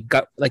away, and then they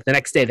got like the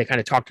next day they kind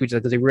of talked to each other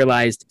because they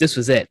realized this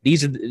was it.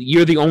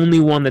 You're the only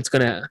one that's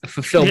gonna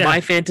fulfill my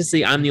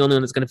fantasy. I'm the only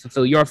one that's gonna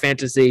fulfill your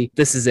fantasy.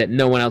 This is it.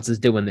 No one else is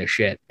doing this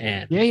shit.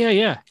 And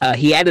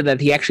he added that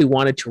he actually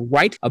wanted to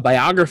write a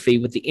biography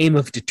with the aim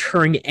of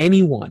deterring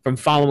anyone from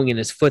following in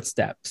his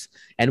footsteps.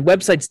 And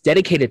websites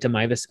dedicated to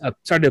Mavis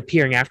started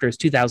appearing after his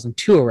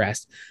 2002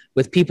 arrest,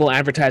 with people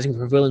advertising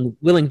for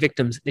willing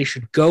victims they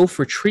should go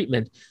for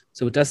treatment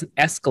so it doesn't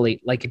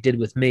escalate like it did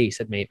with me,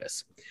 said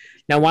Mavis.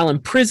 Now, while in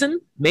prison,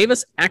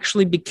 Mavis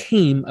actually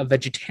became a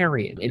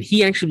vegetarian, and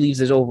he actually believes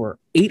there's over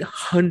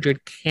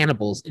 800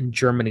 cannibals in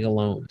Germany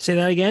alone. Say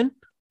that again?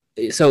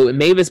 So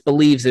Mavis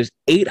believes there's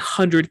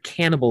 800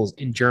 cannibals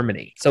in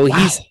Germany. So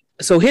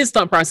So his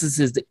thought process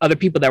is the other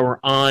people that were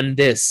on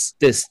this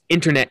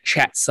internet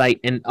chat site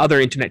and other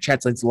internet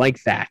chat sites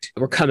like that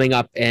were coming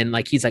up, and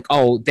like he's like,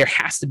 oh, there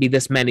has to be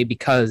this many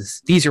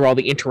because these are all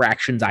the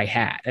interactions I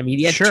had. I mean,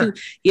 he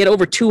had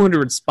over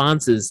 200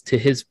 responses to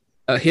his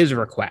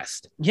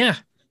request. Yeah.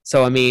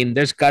 So I mean,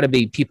 there's got to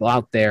be people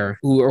out there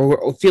who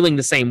are feeling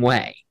the same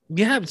way.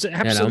 Yeah,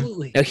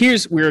 absolutely. You know? Now,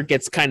 here's where it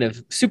gets kind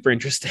of super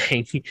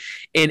interesting.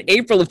 In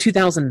April of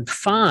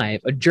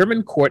 2005, a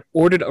German court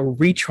ordered a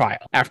retrial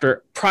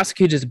after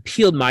prosecutors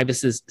appealed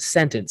Mavis's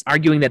sentence,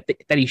 arguing that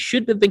he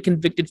should have been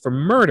convicted for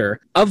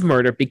murder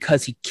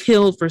because he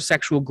killed for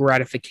sexual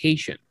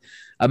gratification,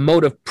 a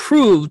motive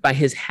proved by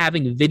his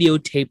having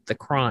videotaped the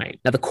crime.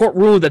 Now, the court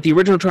ruled that the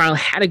original trial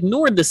had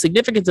ignored the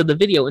significance of the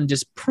video in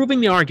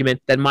disproving the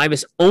argument that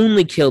Mavis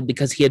only killed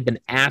because he had been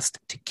asked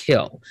to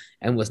kill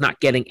and was not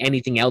getting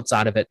anything else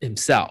out of it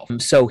himself.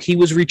 So he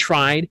was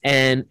retried,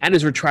 and at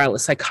his retrial, a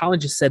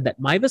psychologist said that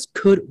Mavis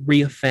could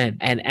reoffend,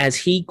 and as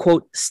he,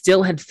 quote,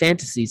 still had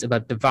fantasies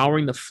about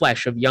devouring the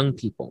flesh of young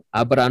people.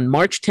 But on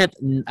May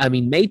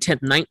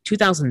 10th,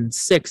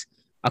 2006,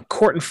 a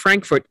court in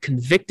Frankfurt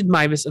convicted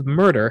Mavis of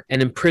murder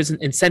and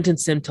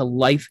sentenced him to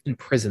life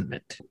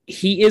imprisonment.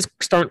 He is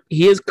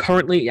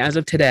currently, as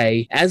of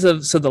today, so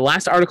the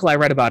last article I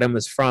read about him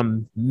was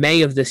from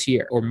May of this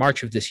year or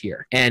March of this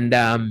year.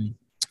 And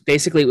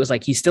basically it was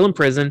like he's still in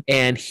prison,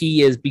 and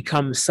he has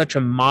become such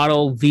a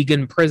model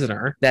vegan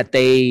prisoner that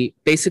they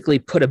basically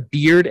put a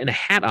beard and a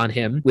hat on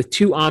him with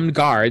two armed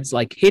guards,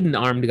 like hidden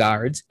armed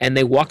guards, and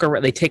they walk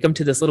around. They take him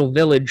to this little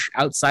village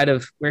outside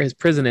of where his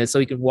prison is so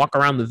he can walk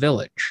around the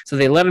village. So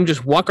they let him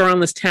just walk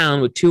around this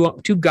town with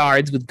two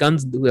guards with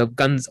guns, who have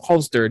guns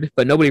holstered,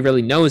 but nobody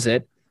really knows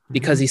it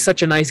because he's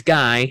such a nice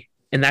guy,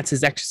 and that's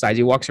his exercise.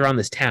 He walks around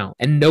this town,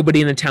 and nobody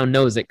in the town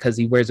knows it because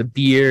he wears a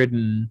beard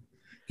and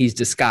he's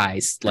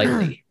disguised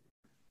slightly.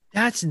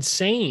 That's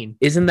insane.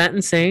 Isn't that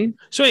insane?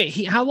 So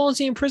wait, how long is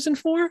he in prison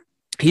for?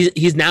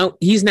 He's now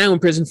in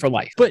prison for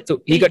life. But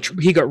so he got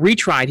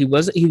retried.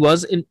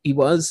 He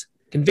was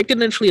convicted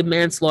initially of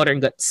manslaughter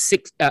and got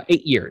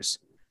 8 years.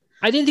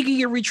 I didn't think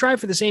he could get retried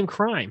for the same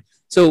crime.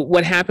 So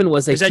what happened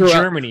was that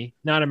Germany,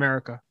 not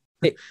America.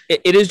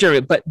 It is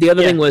Germany, but the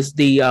other thing was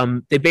they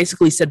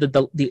basically said that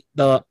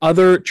the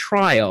other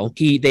trial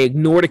they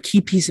ignored a key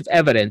piece of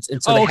evidence,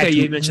 and so they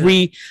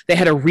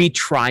had to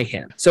retry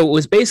him. So it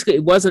was basically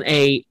it wasn't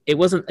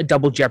a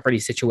double jeopardy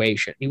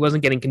situation. He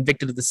wasn't getting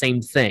convicted of the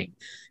same thing.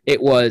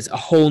 It was a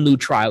whole new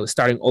trial,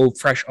 starting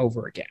fresh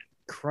over again.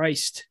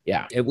 Christ.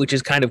 Yeah, which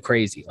is kind of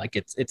crazy. Like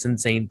it's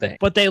insane thing.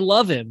 But they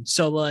love him.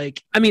 So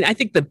like, I mean, I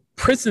think the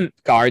prison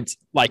guards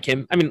like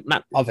him. I mean,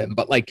 not love him,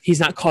 but like he's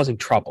not causing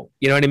trouble.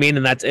 You know what I mean?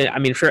 And that's, I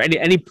mean, sure,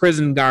 any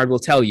prison guard will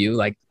tell you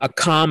like a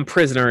calm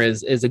prisoner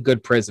is a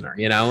good prisoner.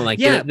 You know, like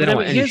they don't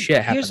want any shit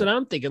happening. Here's what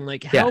I'm thinking: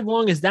 like, how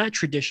long is that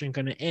tradition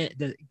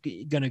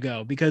gonna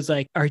go? Because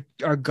like,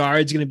 are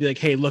guards gonna be like,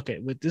 hey, look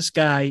at with this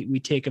guy, we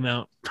take him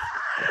out.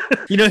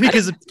 You know,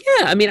 because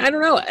I mean, I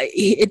don't know.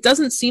 It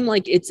doesn't seem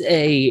like it's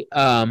a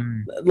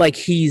like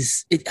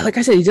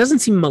I said, he doesn't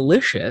seem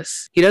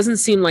malicious. He doesn't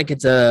seem like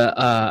it's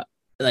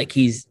like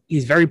he's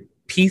very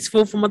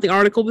peaceful from what the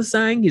article was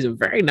saying. He's a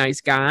very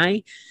nice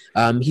guy.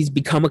 He's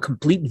become a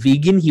complete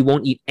vegan. He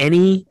won't eat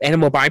any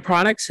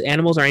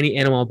animals or any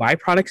animal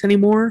byproducts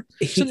anymore.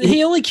 So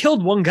he only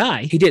killed one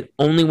guy. He did.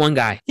 Only one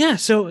guy. Yeah.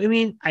 So, I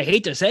mean, I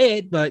hate to say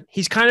it, but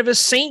he's kind of a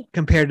saint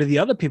compared to the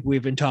other people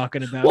we've been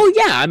talking about. Well,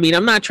 yeah. I mean,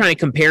 I'm not trying to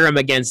compare him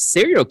against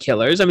serial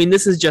killers. I mean,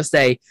 this is just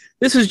a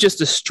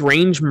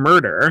strange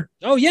murder.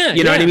 Oh, yeah.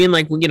 You know what I mean?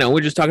 Like, you know,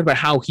 we're just talking about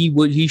how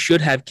he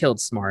should have killed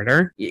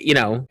smarter. You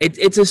know,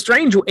 it's a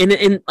strange,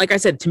 and like I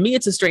said, to me,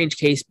 it's a strange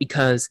case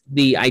because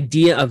the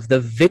idea of the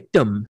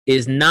victim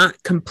is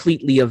not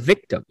completely a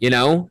victim. You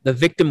know, the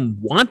victim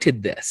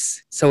wanted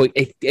this, so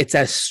it's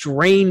a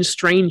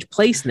strange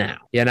place now.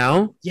 You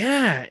know?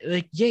 Yeah,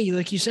 like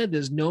you said,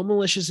 there's no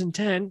malicious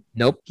intent.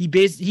 Nope.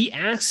 He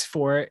asked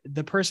for it.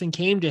 The person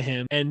came to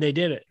him, and they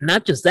did it.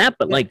 Not just that,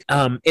 but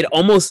it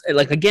almost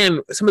like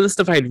again some of the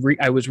stuff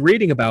I was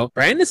reading about.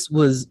 Brandis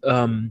was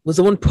the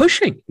one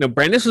pushing. You know,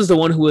 Brandis was the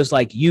one who was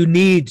like, "You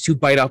need to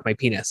bite off my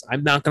penis.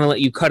 I'm not going to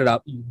let you cut it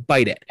up. You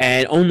bite it."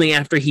 And only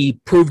after he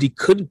proved he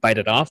couldn't bite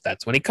it off,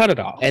 that's when he cut it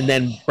off. And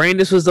then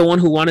Brandis was the one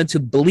who wanted to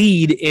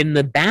bleed in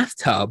the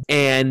bathtub.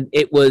 And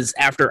it was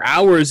after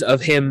hours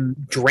of him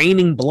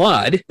draining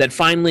blood that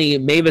finally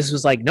Mavis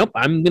was like, "Nope,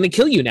 I'm going to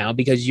kill you now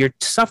because you're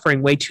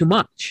suffering way too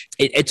much."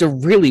 It's a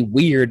really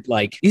weird,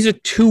 like, these are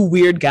two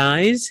weird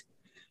guys,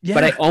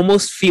 but I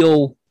almost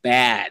feel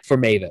bad for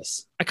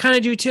Mavis. I kind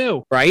of do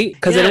too. Right?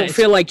 Because I don't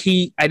feel like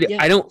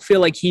I don't feel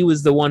like he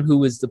was the one who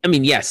was I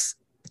mean, yes,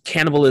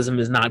 cannibalism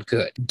is not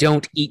good.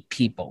 Don't eat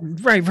people.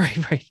 Right.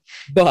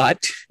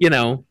 But, you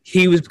know,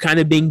 he was kind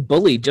of being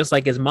bullied, just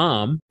like his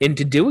mom,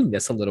 into doing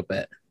this a little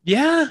bit.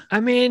 Yeah,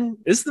 I mean,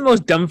 this is the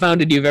most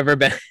dumbfounded you've ever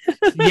been.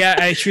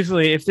 Yeah,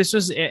 truthfully, if this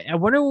was, I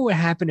wonder what would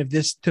happen if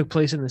this took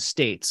place in the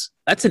States.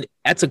 That's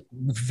a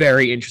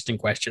very interesting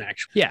question,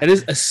 actually. Yeah, that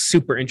is a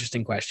super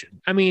interesting question.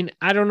 I mean,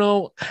 I don't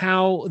know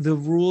how the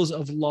rules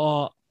of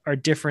law are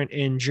different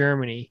in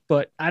Germany,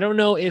 but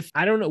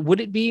would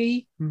it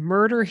be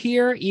murder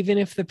here even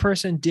if the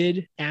person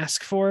did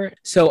ask for it?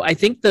 So I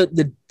think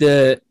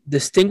the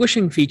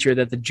distinguishing feature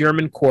that the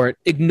German court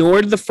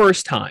ignored the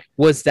first time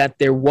was that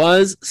there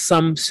was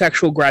some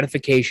sexual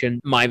gratification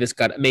Mavis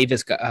got out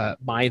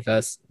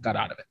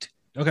of it.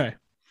 Okay.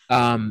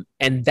 And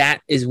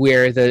that is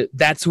where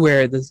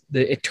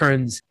it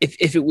turns,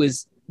 if it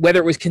was, whether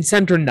it was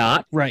consent or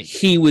not, right,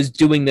 he was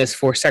doing this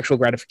for sexual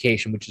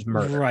gratification, which is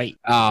murder. Right.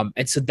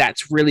 And so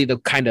that's really the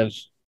kind of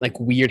like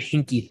weird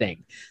hinky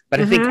thing.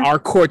 But I think our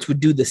courts would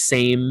be the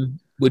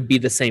same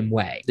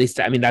way. At least,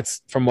 I mean,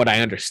 that's from what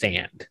I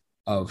understand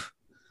of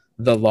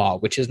the law,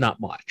 which is not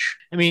much.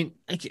 I mean,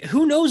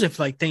 who knows if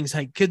like things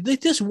like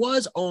this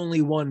was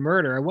only one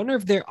murder. I wonder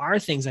if there are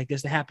things like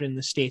this that happen in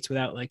the States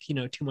without like, you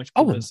know, too much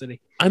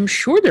publicity. I'm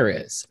sure there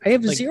is. I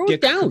have like zero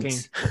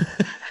doubts.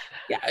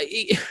 Yeah,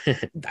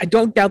 I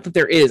don't doubt that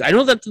there is. I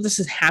know that this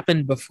has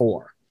happened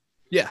before.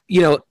 Yeah,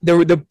 you know, the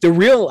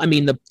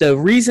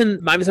reason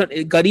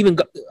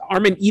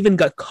Armin even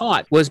got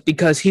caught was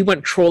because he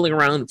went trolling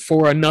around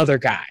for another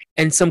guy,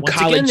 and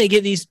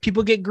these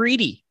people get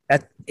greedy.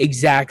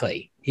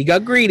 Exactly. He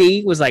got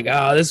greedy. Was like,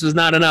 "Oh, this was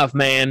not enough,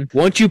 man.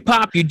 Once you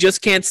pop, you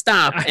just can't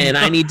stop, and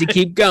I need to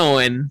keep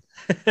going."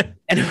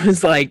 And it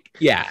was like,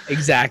 yeah,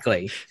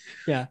 exactly.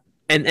 Yeah.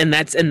 And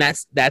that's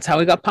how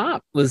he got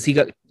popped. Was he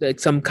got like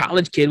some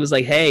college kid was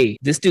like, "Hey,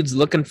 this dude's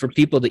looking for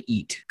people to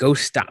eat. Go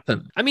stop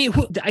him." I mean,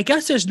 I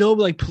guess there's no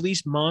like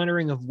police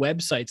monitoring of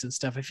websites and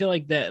stuff. I feel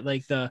like that,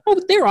 like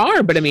there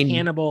are, but I mean,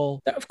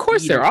 Cannibal. Of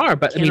course there are,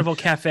 but Cannibal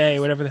Cafe,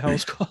 whatever the hell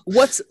it's called.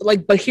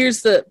 But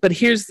here's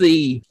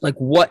the like,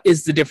 what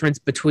is the difference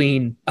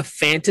between a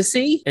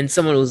fantasy and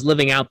someone who's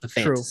living out the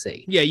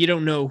fantasy? True. Yeah, you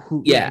don't know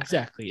who. Yeah,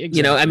 exactly.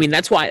 You know, I mean,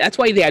 that's why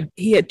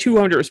he had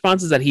 200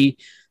 responses that he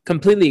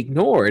completely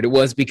ignored.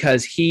 Was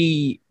because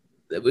it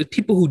was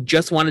people who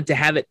just wanted to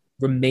have it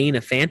remain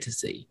a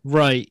fantasy.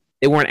 Right.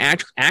 They weren't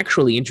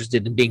actually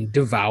interested in being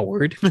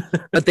devoured,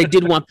 but they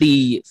did want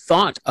the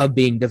thought of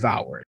being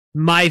devoured.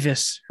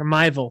 Mivis or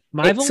Mivel.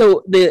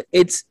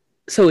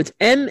 So it's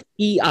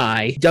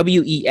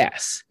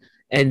MEIWES,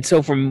 and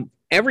so from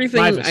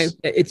everything,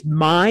 it's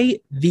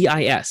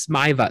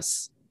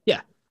Mivus.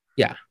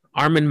 Yeah.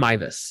 Armin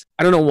Mivus.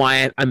 I don't know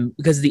why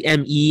because of the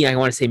ME. I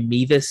want to say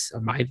Mavis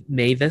or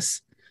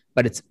Mavis,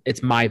 but it's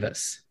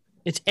Mivus.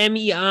 It's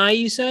MEI,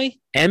 you say?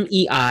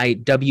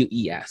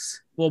 MEIWES.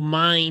 Well,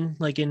 mine,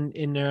 like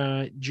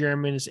in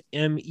German, is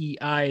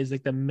MEI, is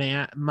like the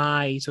my,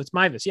 so it's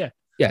Mivus, yeah.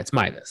 Yeah, it's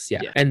Mivus,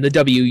 yeah. And the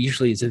W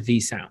usually is a V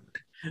sound.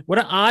 What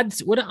an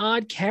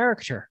odd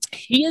character.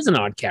 He is an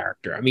odd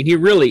character. I mean, he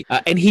really,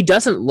 and he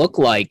doesn't look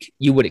like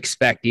you would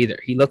expect either.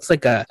 He looks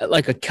like a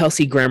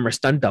Kelsey Grammer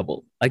stunt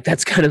double. Like,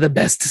 that's kind of the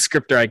best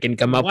descriptor I can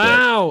come up with.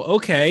 Wow.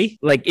 Okay.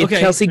 Like, if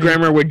Kelsey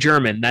Grammer were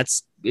German,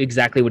 that's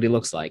exactly what he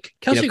looks like.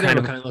 Kelsey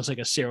Grammer kind of looks like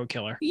a serial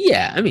killer.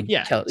 Yeah. I mean,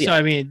 yeah. So,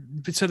 I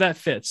mean, so that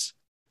fits.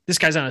 This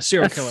guy's not a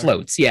serial killer.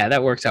 Floats. Yeah,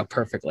 that works out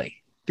perfectly.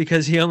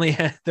 Because he only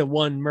had the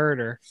one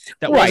murder.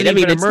 That wasn't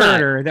even a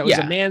murder. That was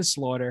a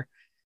manslaughter.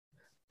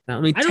 I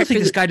mean, I don't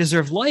think this guy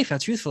deserved life.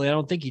 Truthfully, I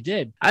don't think he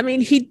did. I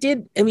mean, he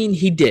did.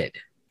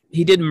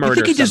 He did murder. You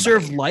think he somebody.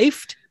 deserved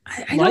life?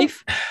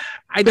 Life?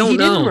 I don't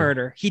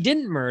know. He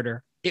didn't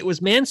murder. It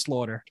was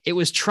manslaughter. It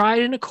was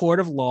tried in a court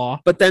of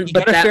law. But then, he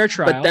got a fair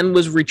trial. But then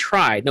was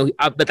retried. No,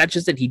 but that's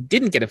just that he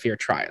didn't get a fair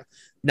trial.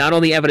 Not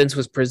all the evidence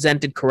was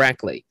presented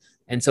correctly.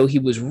 And so he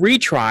was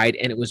retried,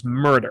 and it was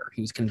murder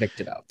he was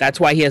convicted of. That's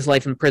why he has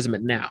life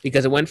imprisonment now,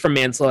 because it went from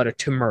manslaughter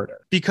to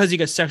murder. Because he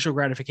got sexual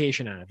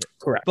gratification out of it.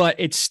 Correct. But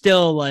it's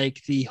still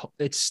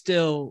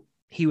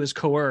he was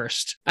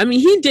coerced. I mean,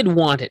 he did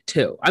want it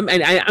too.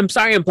 I'm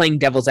sorry I'm playing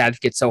devil's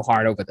advocate so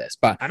hard over this,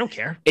 but I don't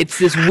care. It's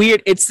this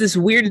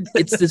weird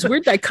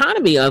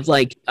dichotomy of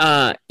like,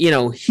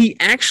 he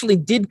actually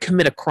did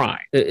commit a crime,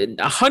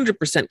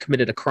 100%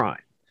 committed a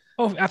crime.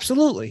 Oh,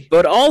 absolutely.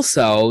 But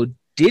also,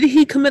 did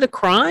he commit a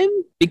crime?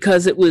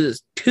 Because it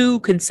was two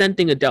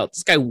consenting adults.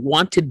 This guy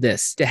wanted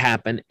this to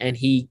happen, and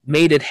he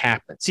made it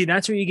happen. See,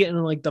 that's where you get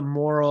into like the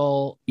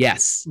moral,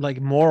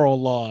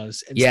 moral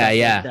laws. And stuff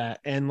like that.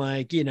 And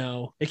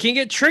it can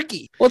get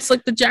tricky. Well, it's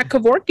like the Jack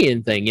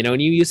Kevorkian thing,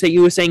 and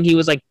you were saying he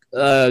was like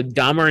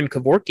Dahmer and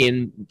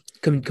Kevorkian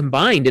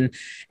combined, and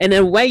in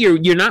a way,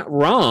 you're not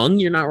wrong.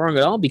 You're not wrong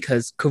at all,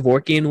 because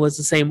Kevorkian was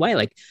the same way.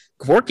 Like,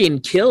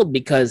 Kevorkian killed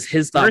because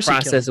his thought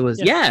process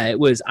was, it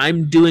was,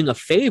 I'm doing a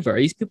favor.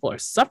 These people are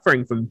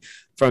suffering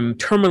from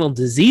terminal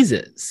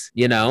diseases,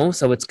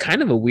 so it's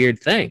kind of a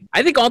weird thing.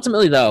 I think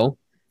ultimately, though,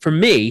 for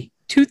me,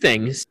 two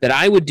things that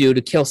I would do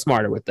to kill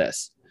smarter with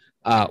this.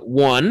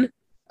 One,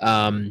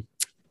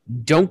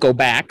 don't go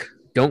back.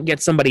 Don't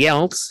get somebody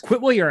else.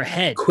 Quit while you're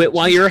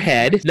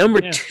ahead.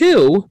 Number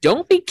two,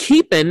 don't be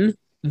keeping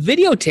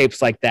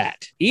videotapes like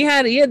that. He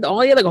had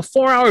like a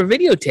 4-hour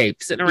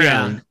videotape sitting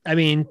around. Yeah. I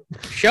mean,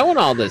 showing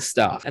all this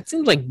stuff. That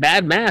seems like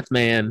bad math,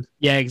 man.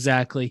 Yeah,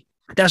 exactly.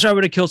 That's why I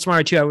would have killed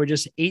smarter too.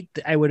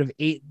 I would have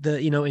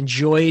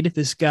enjoyed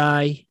this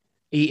guy,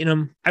 eating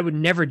him. I would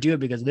never do it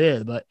because of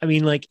it, but I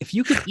mean, like, if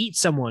you could eat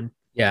someone,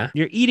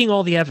 you're eating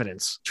all the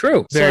evidence.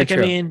 True. Very true.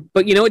 I mean,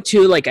 but you know what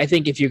too? Like, I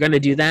think if you're going to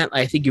do that,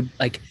 I think you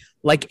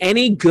like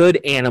any good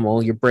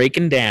animal you're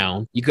breaking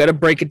down, you got to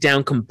break it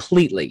down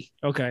completely.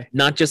 Okay.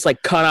 Not just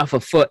like cut off a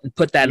foot and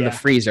put that in the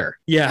freezer.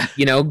 Yeah.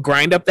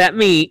 Grind up that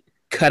meat,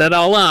 cut it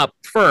all up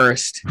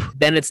first,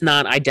 then it's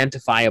not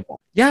identifiable.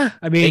 Yeah.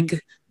 I mean,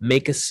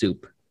 make a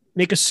soup.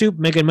 Make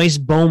a nice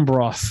bone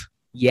broth.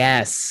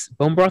 Yes.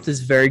 Bone broth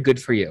is very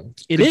good for you.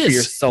 It good is. for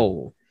your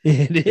soul.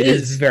 It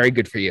is very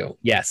good for you.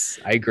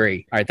 Yes, I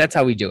agree. All right. That's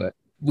how we do it.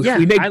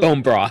 We make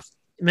bone broth.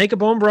 Make a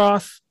bone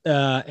broth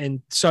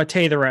and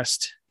saute the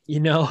rest.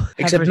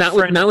 Except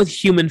not with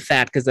human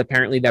fat, because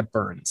apparently that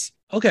burns.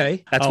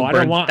 Okay. That's what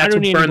burns. I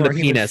don't need any more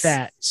human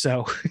fat.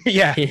 So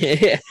yeah.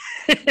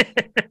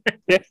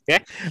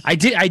 I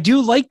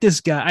do like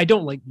this guy. I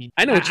don't like meat.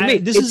 I know what you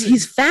mean.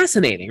 He's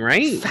fascinating,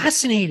 right?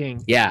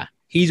 Fascinating. Yeah.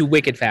 He's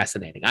wicked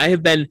fascinating. I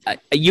have been,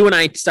 you and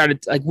I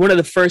started, like,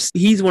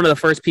 he's one of the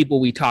first people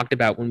we talked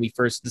about when we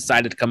first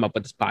decided to come up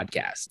with this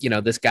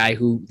podcast. This guy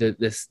who,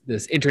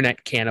 this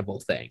internet cannibal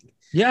thing.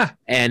 Yeah.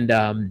 And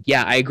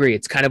I agree.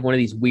 It's kind of one of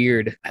these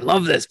weird, I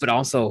love this, but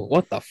also,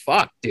 what the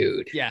fuck,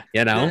 dude? Yeah.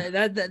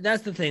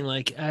 That's the thing.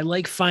 Like, I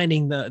like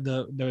finding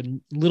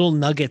the little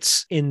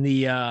nuggets in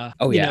the,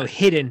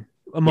 hidden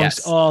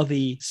amongst all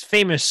the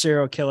famous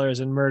serial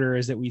killers and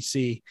murderers that we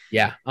see.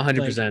 Yeah,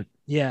 100%.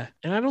 Yeah.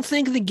 And I don't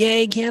think the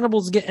gay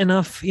cannibals get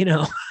enough,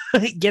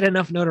 get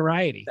enough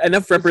notoriety.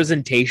 Enough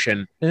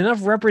representation.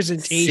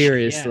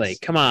 Seriously. Yes.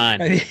 Come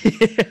on.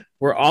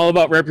 We're all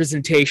about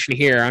representation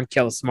here on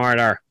Kill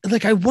Smarter.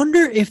 Like, I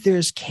wonder if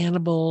there's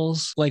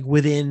cannibals like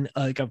within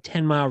like a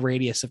 10-mile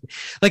radius of,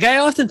 like, I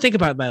often think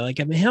about that. Like,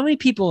 I mean, how many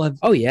people have,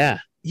 oh yeah.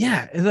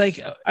 Yeah,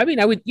 like, I mean,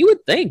 you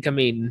would think. I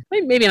mean,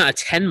 maybe not a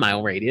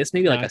 10-mile radius,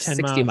 maybe like a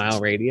 60-mile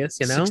radius.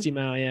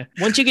 60-mile, yeah.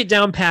 Once you get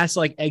down past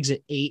like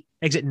exit 8,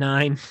 exit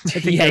 9, I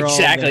think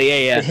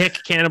exactly. The hick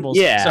cannibals.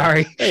 Yeah,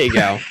 sorry. There you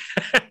go.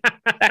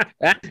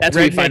 That's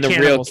where you find the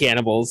real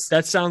cannibals.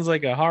 That sounds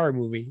like a horror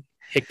movie.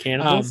 Hick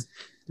cannibals.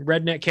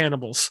 Redneck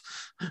cannibals.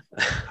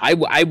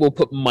 I will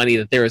put money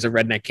that there is a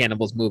Redneck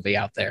Cannibals movie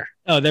out there.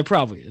 Oh, there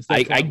probably is.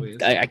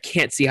 I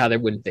can't see how there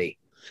wouldn't be.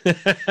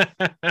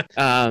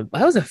 That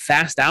was a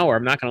fast hour.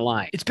 I'm not gonna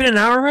lie. It's been an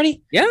hour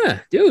already. Yeah,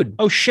 dude.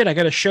 Oh shit! I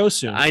got a show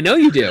soon. I know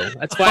you do.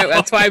 That's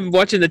why I'm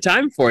watching the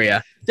time for you.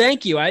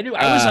 Thank you. I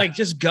was like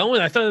just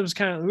going. I thought it was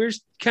we were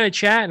just kind of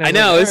chatting. I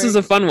know this is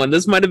a fun one.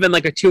 This might have been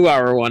like a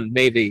 2-hour one,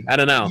 maybe. I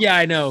don't know. Yeah,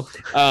 I know.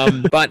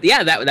 But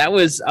yeah, that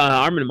was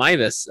Armin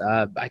Meiwes.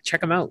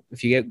 Check him out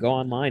if you go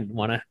online.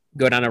 Want to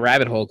go down a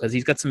rabbit hole, because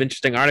he's got some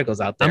interesting articles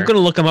out there. I'm going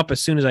to look him up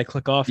as soon as I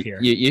click off here.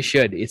 You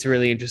should. It's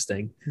really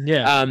interesting.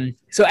 Yeah.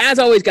 So as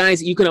always,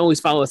 guys, you can always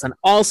follow us on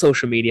all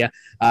social media,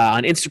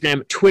 on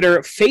Instagram, Twitter,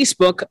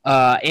 Facebook,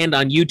 and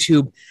on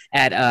YouTube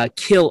at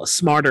Kill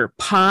Smarter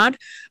Pod.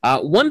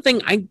 One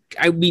thing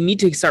we need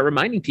to start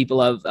reminding people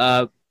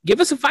of, give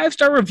us a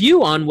 5-star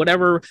review on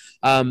whatever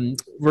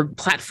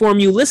platform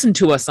you listen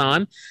to us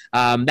on.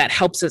 That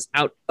helps us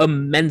out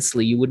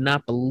immensely. You would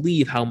not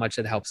believe how much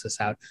it helps us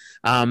out.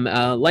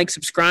 Like,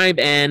 subscribe,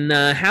 and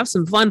have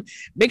some fun.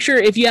 Make sure,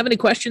 if you have any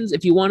questions,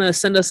 if you want to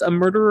send us a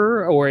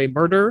murderer or a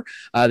murder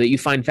that you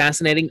find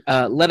fascinating,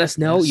 let us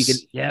know. You can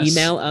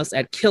email us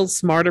at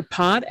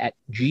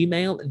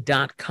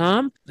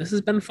killsmarterpod@gmail.com. This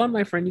has been fun,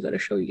 my friend. You got a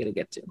show you got to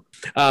get to.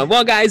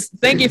 Well, guys,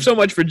 thank you so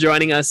much for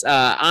joining us.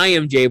 I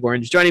am Jay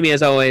Borns. Joining me,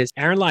 as always,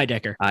 Aaron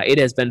Leidecker. It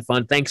has been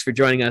fun. Thanks for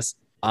joining us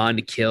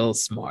on Kill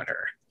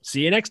Smarter.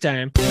 See you next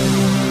time.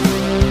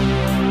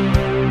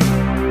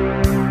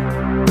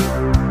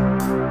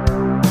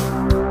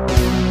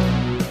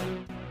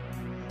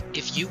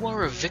 If you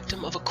are a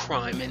victim of a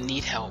crime and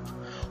need help,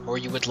 or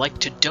you would like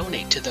to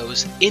donate to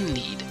those in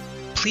need,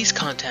 please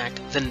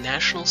contact the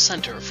National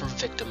Center for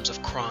Victims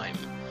of Crime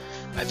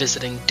by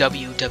visiting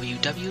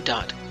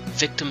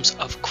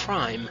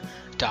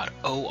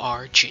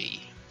www.victimsofcrime.org.